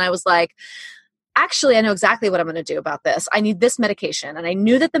about this? And I was actually, I know exactly what I'm going to do about this. I need this medication. And I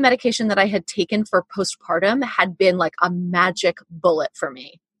knew that the medication that I had taken for postpartum had been a magic bullet for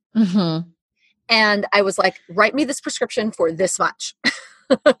me. And I was write me this prescription for this much.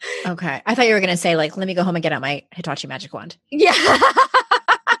 Okay. I thought you were going to say let me go home and get out my Hitachi magic wand. Yeah.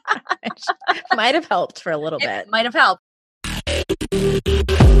 Might have helped for a little bit. Might have helped.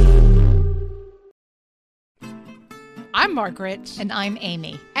 I'm Margaret. And I'm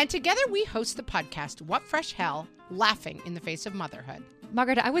Amy. And together we host the podcast, What Fresh Hell? Laughing in the Face of Motherhood.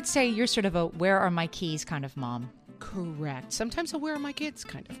 Margaret, I would say you're sort of a where are my keys kind of mom. Correct. Sometimes a where are my kids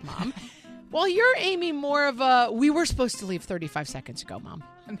kind of mom. Well, you're, Amy, more of a we were supposed to leave 35 seconds ago, mom.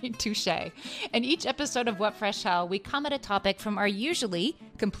 I mean, touche. In each episode of What Fresh Hell, we come at a topic from our usually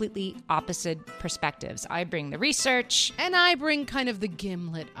completely opposite perspectives. I bring the research. And I bring kind of the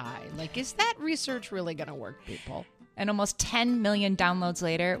gimlet eye. Is that research really going to work, people? And almost 10 million downloads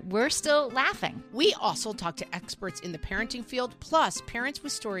later, we're still laughing. We also talk to experts in the parenting field, plus parents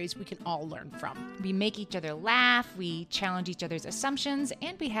with stories we can all learn from. We make each other laugh, we challenge each other's assumptions,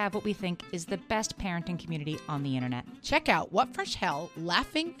 and we have what we think is the best parenting community on the internet. Check out What Fresh Hell?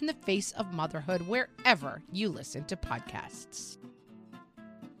 Laughing in the Face of Motherhood wherever you listen to podcasts.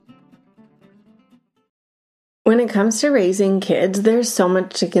 When it comes to raising kids, there's so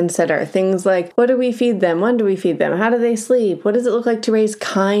much to consider. Things like, what do we feed them? When do we feed them? How do they sleep? What does it look like to raise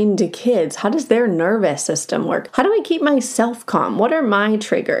kind kids? How does their nervous system work? How do I keep myself calm? What are my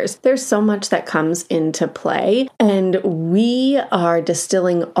triggers? There's so much that comes into play, and we are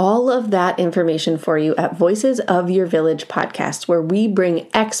distilling all of that information for you at Voices of Your Village podcast, where we bring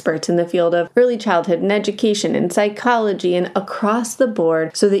experts in the field of early childhood and education and psychology and across the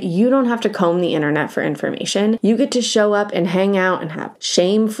board so that you don't have to comb the internet for information. You get to show up and hang out and have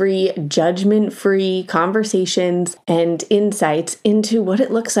shame-free, judgment-free conversations and insights into what it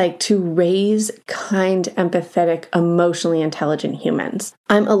looks like to raise kind, empathetic, emotionally intelligent humans.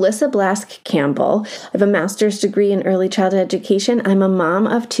 I'm Alyssa Blask Campbell. I have a master's degree in early childhood education. I'm a mom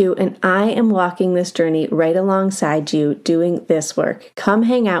of 2, and I am walking this journey right alongside you doing this work. Come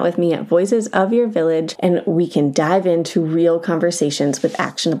hang out with me at Voices of Your Village, and we can dive into real conversations with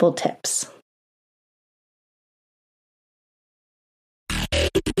actionable tips.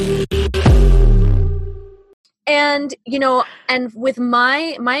 And, and with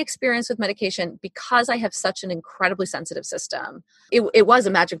my experience with medication, because I have such an incredibly sensitive system, it was a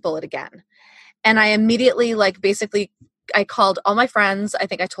magic bullet again. And I immediately, I called all my friends. I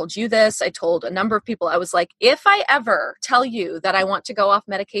think I told you this. I told a number of people. I was like, if I ever tell you that I want to go off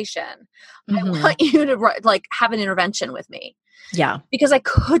medication, I want you to have an intervention with me. Yeah. Because I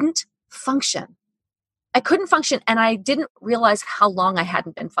couldn't function. And I didn't realize how long I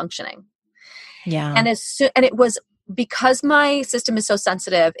hadn't been functioning. Yeah. And and it was because my system is so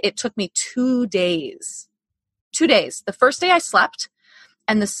sensitive, it took me 2 days. 2 days. The first day I slept,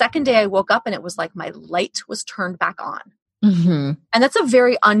 and the second day I woke up and it was like my light was turned back on. Mm-hmm. And that's a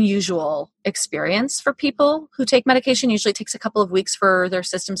very unusual experience for people who take medication. Usually it takes a couple of weeks for their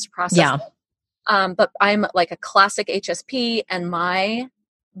systems to process. Yeah. But I'm like a classic HSP, and my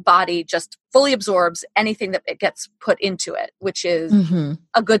body just fully absorbs anything that it gets put into it, which is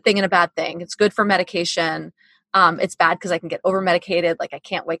a good thing and a bad thing. It's good for medication. It's bad because I can get over medicated. Like I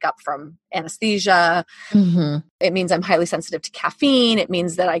can't wake up from anesthesia. It means I'm highly sensitive to caffeine. It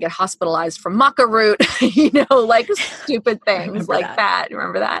means that I get hospitalized from maca root, stupid things like that.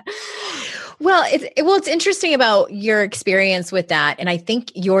 Remember that? Well, it's interesting about your experience with that. And I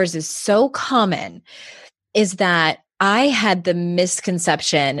think yours is so common, is that I had the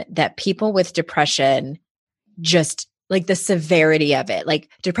misconception that people with depression, just like the severity of it,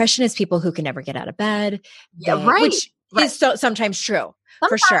 like depression is people who can never get out of bed. Which is sometimes true.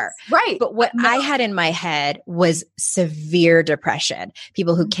 For sure. Right. But what I had in my head was severe depression.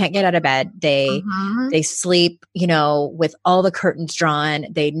 People who can't get out of bed. They sleep, with all the curtains drawn.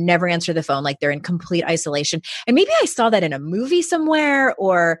 They never answer the phone. Like they're in complete isolation. And maybe I saw that in a movie somewhere,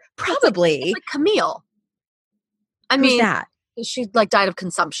 or probably. It's like Camille. Who's that? She died of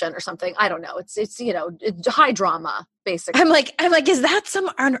consumption or something. I don't know. It's high drama, basically. I'm like, is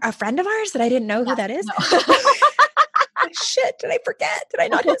that a friend of ours that I didn't know who that is? No. Shit, did I forget? Did I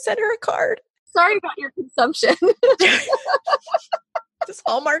not send her a card? Sorry about your consumption. Does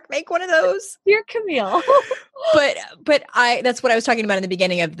Hallmark make one of those? Dear Camille. But that's what I was talking about in the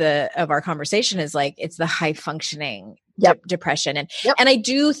beginning of our conversation, is like, it's the high functioning depression. And I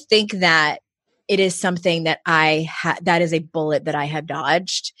do think that it is something that that is a bullet that I have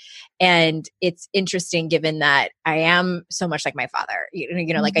dodged. And it's interesting given that I am so much like my father,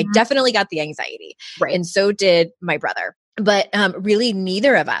 like I definitely got the anxiety, right? And so did my brother. But really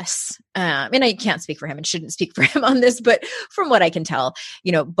neither of us, and I can't speak for him and shouldn't speak for him on this, but from what I can tell,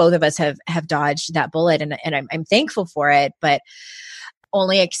 both of us have dodged that bullet, and I'm thankful for it, but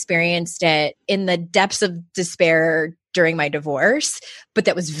only experienced it in the depths of despair during my divorce, but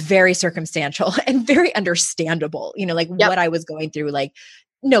that was very circumstantial and very understandable, what I was going through. Like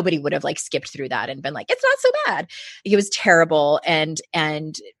nobody would have skipped through that and been like, it's not so bad. It was terrible. And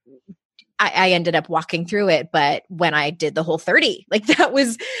I ended up walking through it. But when I did the whole 30, that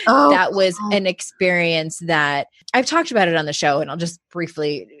was an experience that I've talked about it on the show. And I'll just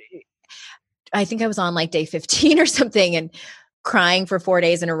briefly, I think I was on day 15 or something, and crying for 4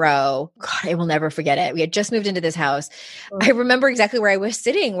 days in a row. God, I will never forget it. We had just moved into this house. I remember exactly where I was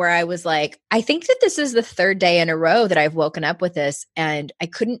sitting, where I was like, I think that this is the 3rd day in a row that I've woken up with this, and I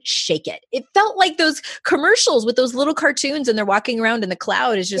couldn't shake it. It felt like those commercials with those little cartoons, and they're walking around and the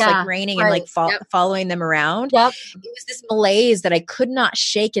cloud is just raining and following them around. Yep. It was this malaise that I could not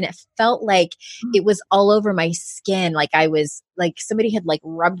shake, and it felt like it was all over my skin. Like I was like somebody had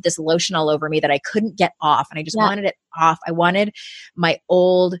rubbed this lotion all over me that I couldn't get off, and I just wanted it off. I wanted my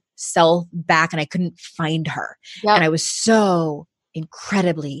old self back, and I couldn't find her. Yep. And I was so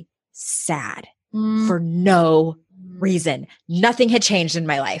incredibly sad for no reason. Nothing had changed in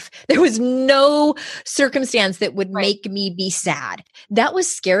my life. There was no circumstance that would make me be sad. That was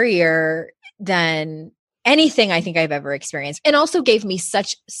scarier than anything I think I've ever experienced, and also gave me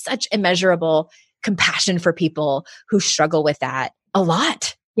such immeasurable compassion for people who struggle with that a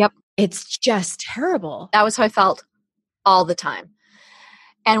lot. Yep. It's just terrible. That was how I felt all the time.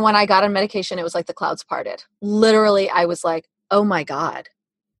 And when I got on medication, it was like the clouds parted. Literally, I was like, oh my God,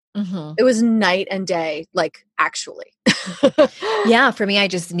 It was night and day, like actually. Yeah. For me, I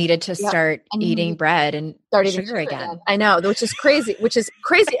just needed to start eating bread and start sugar eating sugar again. I know, which is crazy.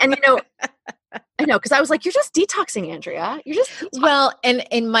 And I know, because I was like, you're just detoxing, Andrea. You're just detoxing. Well,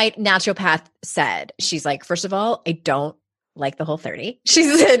 and my naturopath said, she's like, first of all, I don't like the Whole30. She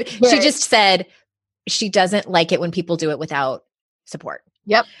just said she doesn't like it when people do it without support.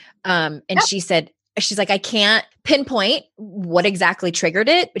 Yep. And she said, she's like, I can't pinpoint what exactly triggered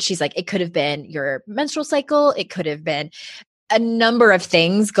it, but she's like, it could have been your menstrual cycle. It could have been a number of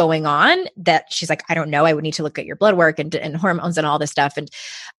things going on that she's like, I don't know. I would need to look at your blood work and hormones and all this stuff. And,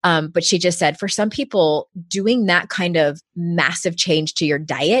 but she just said, for some people, doing that kind of massive change to your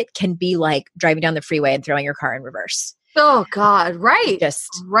diet can be like driving down the freeway and throwing your car in reverse. Oh God. Right. Just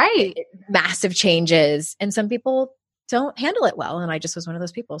massive changes. And some people don't handle it well. And I just was one of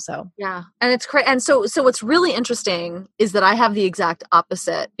those people. So yeah. And it's crazy. And so what's really interesting is that I have the exact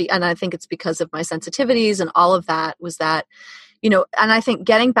opposite. And I think it's because of my sensitivities and all of that was that, and I think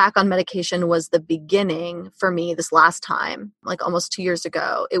getting back on medication was the beginning for me this last time, like almost 2 years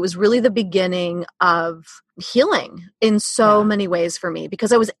ago. It was really the beginning of healing in so many ways for me,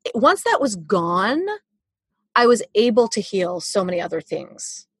 because once that was gone, I was able to heal so many other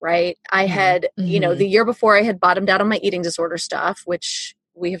things. Right. I had, the year before I had bottomed out on my eating disorder stuff, which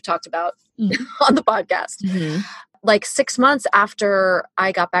we have talked about on the podcast. Like 6 months after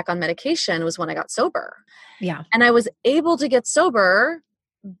I got back on medication was when I got sober. Yeah. And I was able to get sober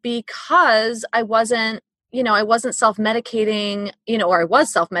because I wasn't self-medicating, or I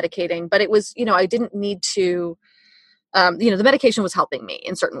was self-medicating, but it was, I didn't need to, the medication was helping me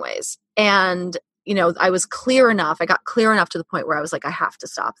in certain ways. And I was clear enough. I got clear enough to the point where I was like, I have to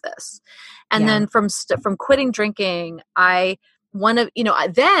stop this. And then from quitting drinking, the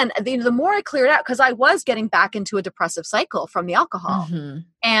more I cleared out, because I was getting back into a depressive cycle from the alcohol,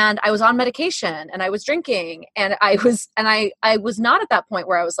 and I was on medication and I was drinking, and I was not at that point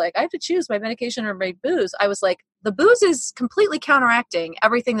where I was like, I have to choose my medication or my booze. I was like, the booze is completely counteracting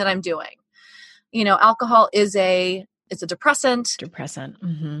everything that I'm doing. Alcohol is it's a depressant.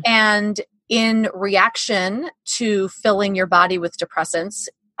 And in reaction to filling your body with depressants,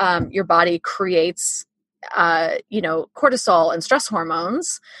 your body creates, cortisol and stress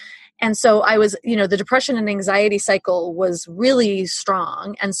hormones. And so I was, the depression and anxiety cycle was really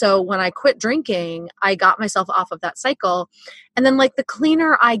strong. And so when I quit drinking, I got myself off of that cycle. And then like the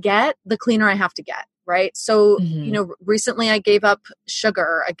cleaner I get, the cleaner I have to get. Right. So, recently I gave up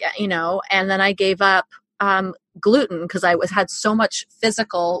sugar again, and then I gave up gluten because I had so much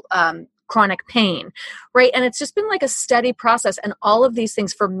physical chronic pain, right? And it's just been like a steady process. And all of these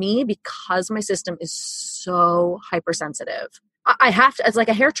things for me, because my system is so hypersensitive, I have to, it's like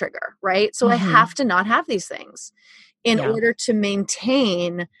a hair trigger, right? So I have to not have these things in order to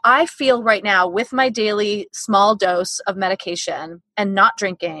maintain. I feel right now with my daily small dose of medication and not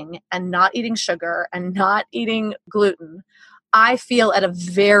drinking and not eating sugar and not eating gluten, I feel at a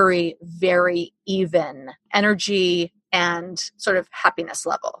very, very even energy and sort of happiness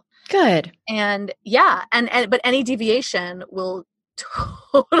level. Good. And but any deviation will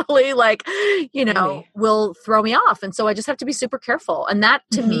totally will throw me off. And so I just have to be super careful. And that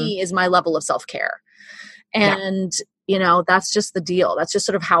to me is my level of self-care. And, that's just the deal. That's just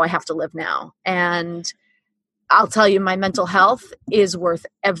sort of how I have to live now. And I'll tell you, my mental health is worth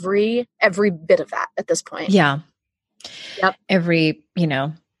every bit of that at this point. Yeah. Yep. Every,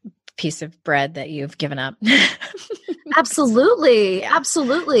 piece of bread that you've given up. Absolutely.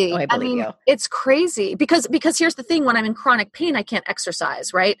 Absolutely. Oh, I believe you. It's crazy because here's the thing, when I'm in chronic pain, I can't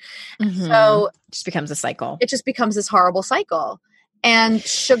exercise. Right. So it just becomes a cycle. It just becomes this horrible cycle. And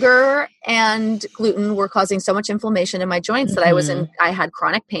sugar and gluten were causing so much inflammation in my joints that I had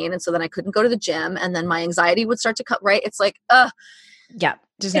chronic pain. And so then I couldn't go to the gym, and then my anxiety would start to cut, right. It's like, yeah,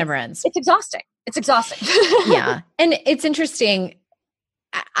 just never ends. It's exhausting. It's exhausting. Yeah. And it's interesting.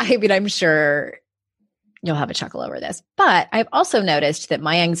 I mean, I'm sure you'll have a chuckle over this, but I've also noticed that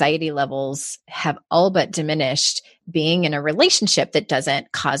my anxiety levels have all but diminished being in a relationship that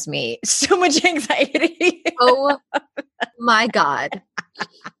doesn't cause me so much anxiety. Oh my God.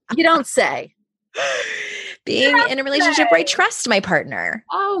 You don't say. Being in a relationship where I trust my partner.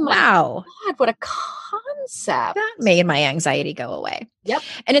 Oh my God. What a concept. That made my anxiety go away. Yep.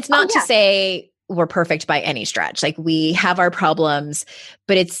 And it's not to say we're perfect by any stretch. Like, we have our problems,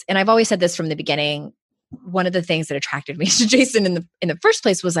 but and I've always said this from the beginning. One of the things that attracted me to Jason in the first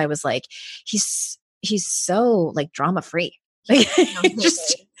place was I was like, he's so like drama free. Like,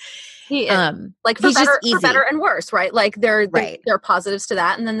 He is. Like for better and worse, right? Like there are positives to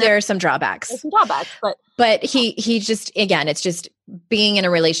that, and then there are some drawbacks. There's some drawbacks, but he just, again, it's just being in a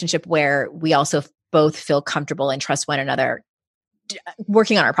relationship where we also both feel comfortable and trust one another,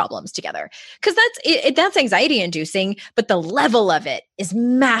 working on our problems together, because that's anxiety inducing, but the level of it is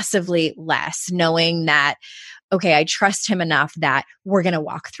massively less, knowing that, okay, I trust him enough that we're going to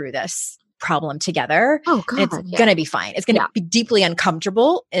walk through this problem together. Oh God, it's going to be fine. It's going to be deeply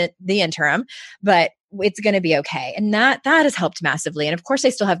uncomfortable in the interim, but it's going to be okay. And that has helped massively. And of course I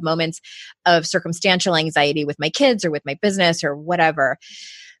still have moments of circumstantial anxiety with my kids or with my business or whatever,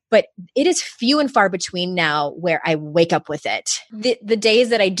 but it is few and far between now where I wake up with it. The days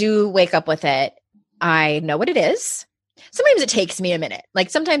that I do wake up with it, I know what it is. Sometimes it takes me a minute.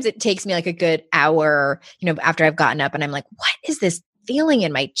 Like sometimes it takes me like a good hour, after I've gotten up, and I'm like, what is this feeling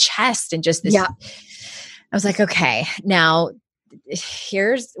in my chest? And just this, I was like, okay, now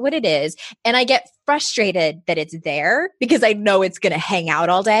here's what it is. And I get frustrated that it's there because I know it's going to hang out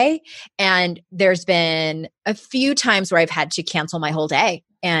all day. And there's been a few times where I've had to cancel my whole day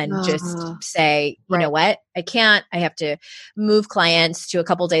and just say, you know what, I can't, I have to move clients to a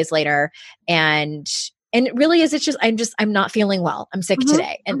couple days later. And it really is, I'm not feeling well. I'm sick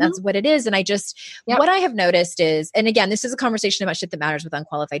today. And that's what it is. And what I have noticed is, and again, this is a conversation about shit that matters with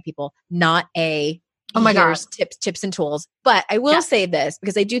unqualified people, not here's tips and tools. But I will say this,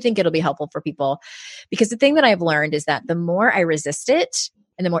 because I do think it'll be helpful for people, because the thing that I've learned is that the more I resist it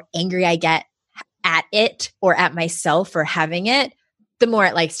and the more angry I get at it or at myself for having it, the more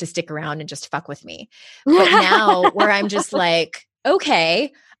it likes to stick around and just fuck with me. But now where I'm just like,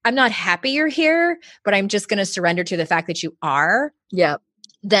 okay, I'm not happy you're here, but I'm just going to surrender to the fact that you are. Yeah.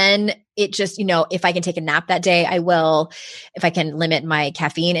 Then it just, if I can take a nap that day, I will. If I can limit my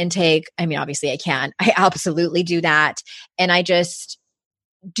caffeine intake, I mean, obviously I can. I absolutely do that. And I just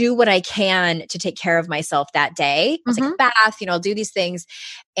do what I can to take care of myself that day. I'll take a bath, I'll do these things.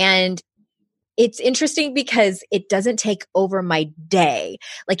 And it's interesting because it doesn't take over my day.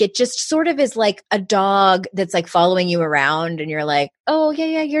 Like it just sort of is like a dog that's like following you around and you're like, oh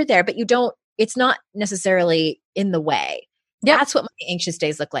yeah, you're there. But it's not necessarily in the way. Yep. That's what my anxious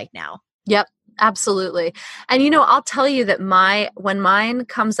days look like now. Yep, absolutely. And I'll tell you that when mine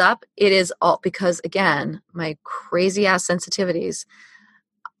comes up, it is all because, again, my crazy ass sensitivities,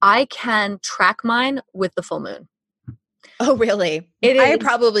 I can track mine with the full moon. Oh, really? I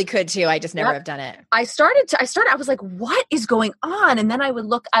probably could too. I just never have done it. I was like, what is going on? And then I would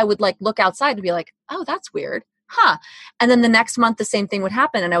look outside and be like, oh, that's weird. Huh. And then the next month, the same thing would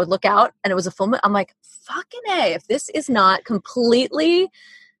happen. And I would look out and it was a full moon. I'm like, fucking A, if this is not completely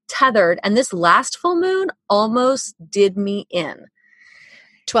tethered. And this last full moon almost did me in.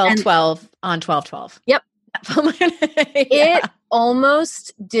 12/12 on 12/12. Yep. It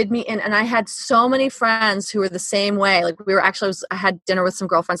almost did me in. And I had so many friends who were the same way. Like I had dinner with some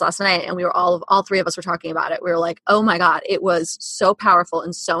girlfriends last night and we were all three of us were talking about it. We were like, oh my God, it was so powerful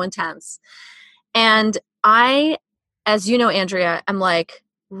and so intense. And I, as you know, Andrea, I'm like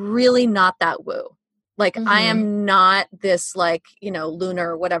really not that woo. Like I am not this like,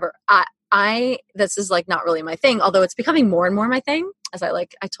 lunar, whatever. This is like not really my thing, although it's becoming more and more my thing. As I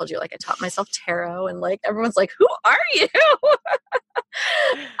told you, like I taught myself tarot and like, everyone's like, who are you?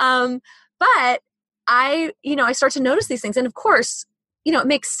 But I start to notice these things. And of course, it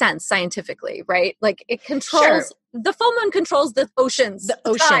makes sense scientifically, right? Like it controls, the full moon controls the oceans,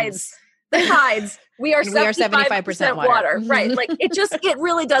 the tides. We are 75% water. Right. Like it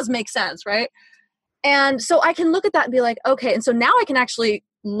really does make sense. Right. And so I can look at that and be like, okay. And so now I can actually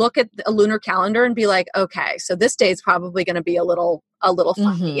look at a lunar calendar and be like, okay, so this day is probably going to be a little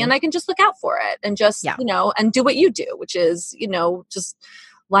funky, and I can just look out for it and just, and do what you do, which is, just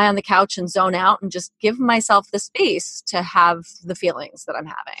lie on the couch and zone out and just give myself the space to have the feelings that I'm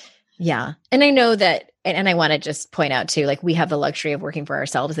having. Yeah. And I know that, and I want to just point out too, like we have the luxury of working for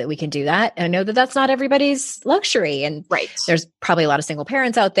ourselves that we can do that. And I know that that's not everybody's luxury. And there's probably a lot of single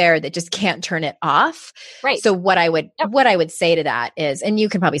parents out there that just can't turn it off. Right. So what I would say to that is, and you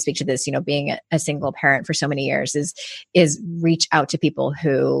can probably speak to this, being a single parent for so many years is reach out to people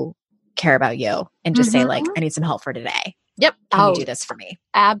who care about you and just say like, I need some help for today. Yep. Can you do this for me?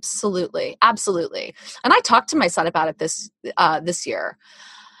 Absolutely. Absolutely. And I talked to my son about it this year.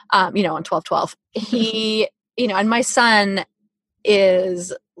 On 12/12, he, and my son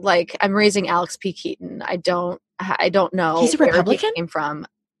is like, I'm raising Alex P. Keaton. I don't know. He's a Republican? Where he came from.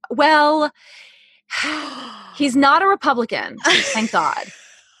 Well, he's not a Republican. Thank God.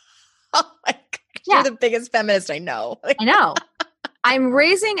 Oh my God. You're the biggest feminist I know. I know. I'm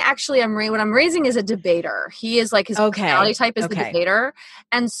raising what I'm raising is a debater. He is like his personality type is the debater.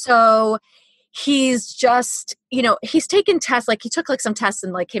 And so he's just, he's taken tests, like he took like some tests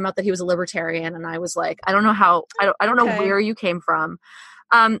and like came out that he was a libertarian. And I was like, I don't know how, I don't know where you came from.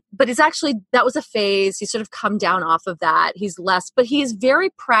 But it's actually, that was a phase. He's sort of come down off of that. He's but he's very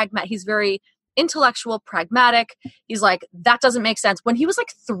pragmatic. He's very intellectual, pragmatic. He's like, that doesn't make sense. When he was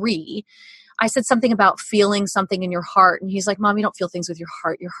like 3, I said something about feeling something in your heart. And he's like, Mom, you don't feel things with your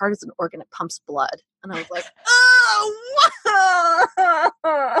heart. Your heart is an organ. It pumps blood. And I was like, oh,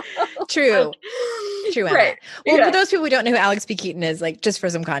 True. Right. Well, for those people who don't know who Alex P. Keaton is, like just for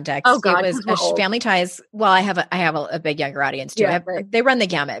some context, oh God, it was Family Ties. Well, I have a big younger audience too. Yeah, they run the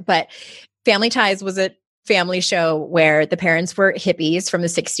gamut, but Family Ties was a family show where the parents were hippies from the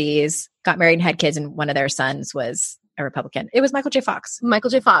 60s, got married and had kids, and one of their sons was a Republican. It was Michael J. Fox.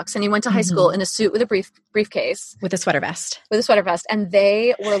 And he went to high school in a suit with a briefcase. With a sweater vest. And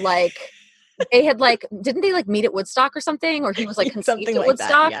they were like, they had like, didn't they like meet at Woodstock or something? Or he was like conceived at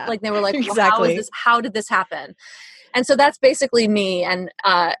Woodstock. Yeah. Like they were like, exactly. Well, how did this happen? And so that's basically me and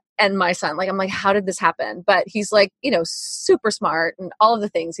my son. Like, I'm like, how did this happen? But he's like, super smart and all of the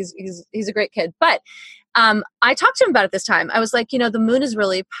things. He's a great kid. But I talked to him about it this time. I was like, the moon is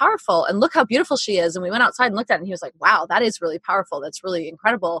really powerful and look how beautiful she is. And we went outside and looked at it and he was like, wow, that is really powerful. That's really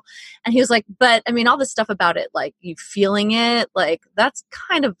incredible. And he was like, but I mean, all this stuff about it, like you feeling it, like that's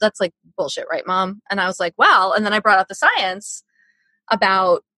like bullshit, right, Mom? And I was like, well, and then I brought out the science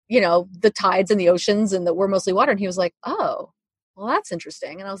about, the tides and the oceans and that we're mostly water. And he was like, oh, well, that's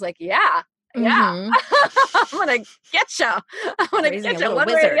interesting. And I was like, yeah. Mm-hmm. I'm going to get you. I'm going to get you one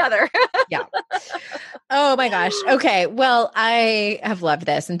way or the other. Yeah. Oh my gosh. Okay. Well, I have loved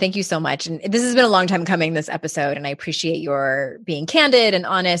this and thank you so much. And this has been a long time coming, this episode. And I appreciate your being candid and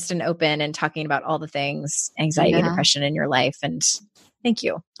honest and open and talking about all the things, anxiety and depression in your life. And thank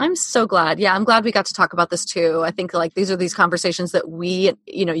you. I'm so glad. Yeah. I'm glad we got to talk about this too. I think like these are these conversations that we,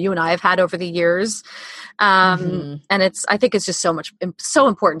 you and I have had over the years. And I think it's just so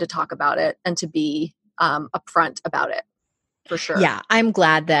important to talk about it and to be upfront about it for sure. Yeah. I'm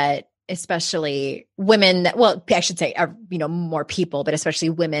glad that especially women that, well, I should say, more people, but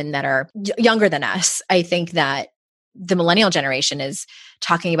especially women that are younger than us. I think that the millennial generation is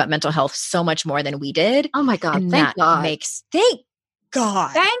talking about mental health so much more than we did. Oh my God. Thank God. Thank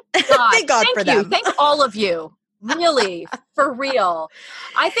God. Thank God for them. Thank all of you. Really, for real.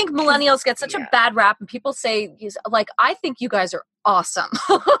 I think millennials get such a bad rap and people say, I think you guys are awesome.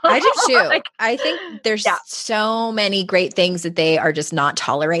 I do too. I think there's so many great things that they are just not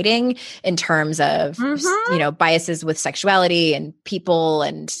tolerating in terms of, biases with sexuality and people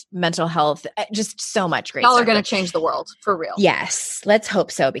and mental health. Just so much great stuff. Y'all are going to change the world for real. Yes. Let's hope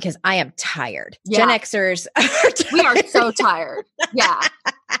so because I am tired. Yeah. Gen Xers are tired. We are so tired. Yeah.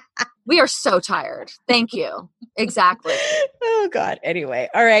 We are so tired. Thank you. Exactly. Oh God. Anyway.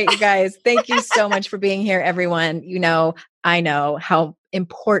 All right, you guys. Thank you so much for being here, everyone. I know how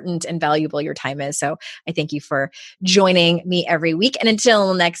important and valuable your time is. So I thank you for joining me every week. And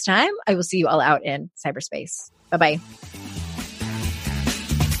until next time, I will see you all out in cyberspace. Bye-bye.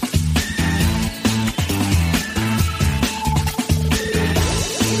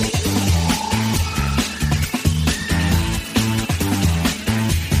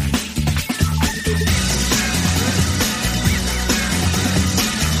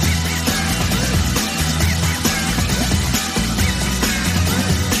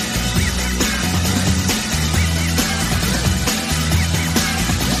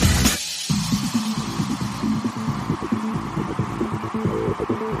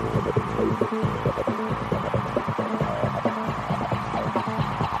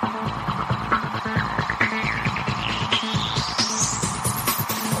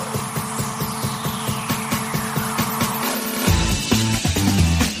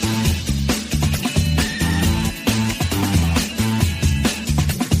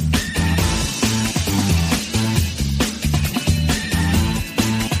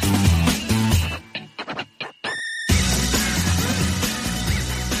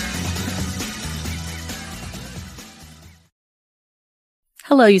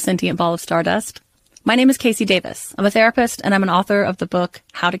 Hello, you sentient ball of stardust. My name is Casey Davis. I'm a therapist and I'm an author of the book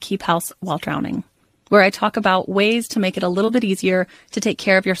How to Keep House While Drowning, where I talk about ways to make it a little bit easier to take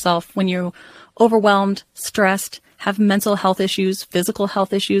care of yourself when you're overwhelmed, stressed, have mental health issues, physical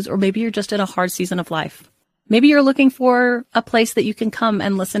health issues, or maybe you're just in a hard season of life. Maybe you're looking for a place that you can come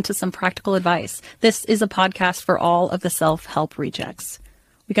and listen to some practical advice. This is a podcast for all of the self-help rejects.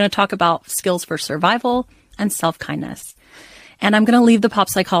 We're going to talk about skills for survival and self-kindness. And I'm going to leave the pop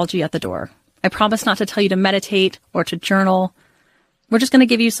psychology at the door. I promise not to tell you to meditate or to journal. We're just going to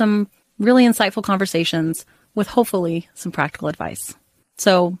give you some really insightful conversations with hopefully some practical advice.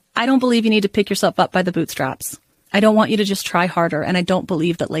 So I don't believe you need to pick yourself up by the bootstraps. I don't want you to just try harder, and I don't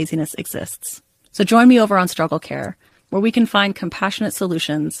believe that laziness exists. So join me over on Struggle Care, where we can find compassionate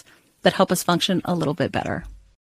solutions that help us function a little bit better.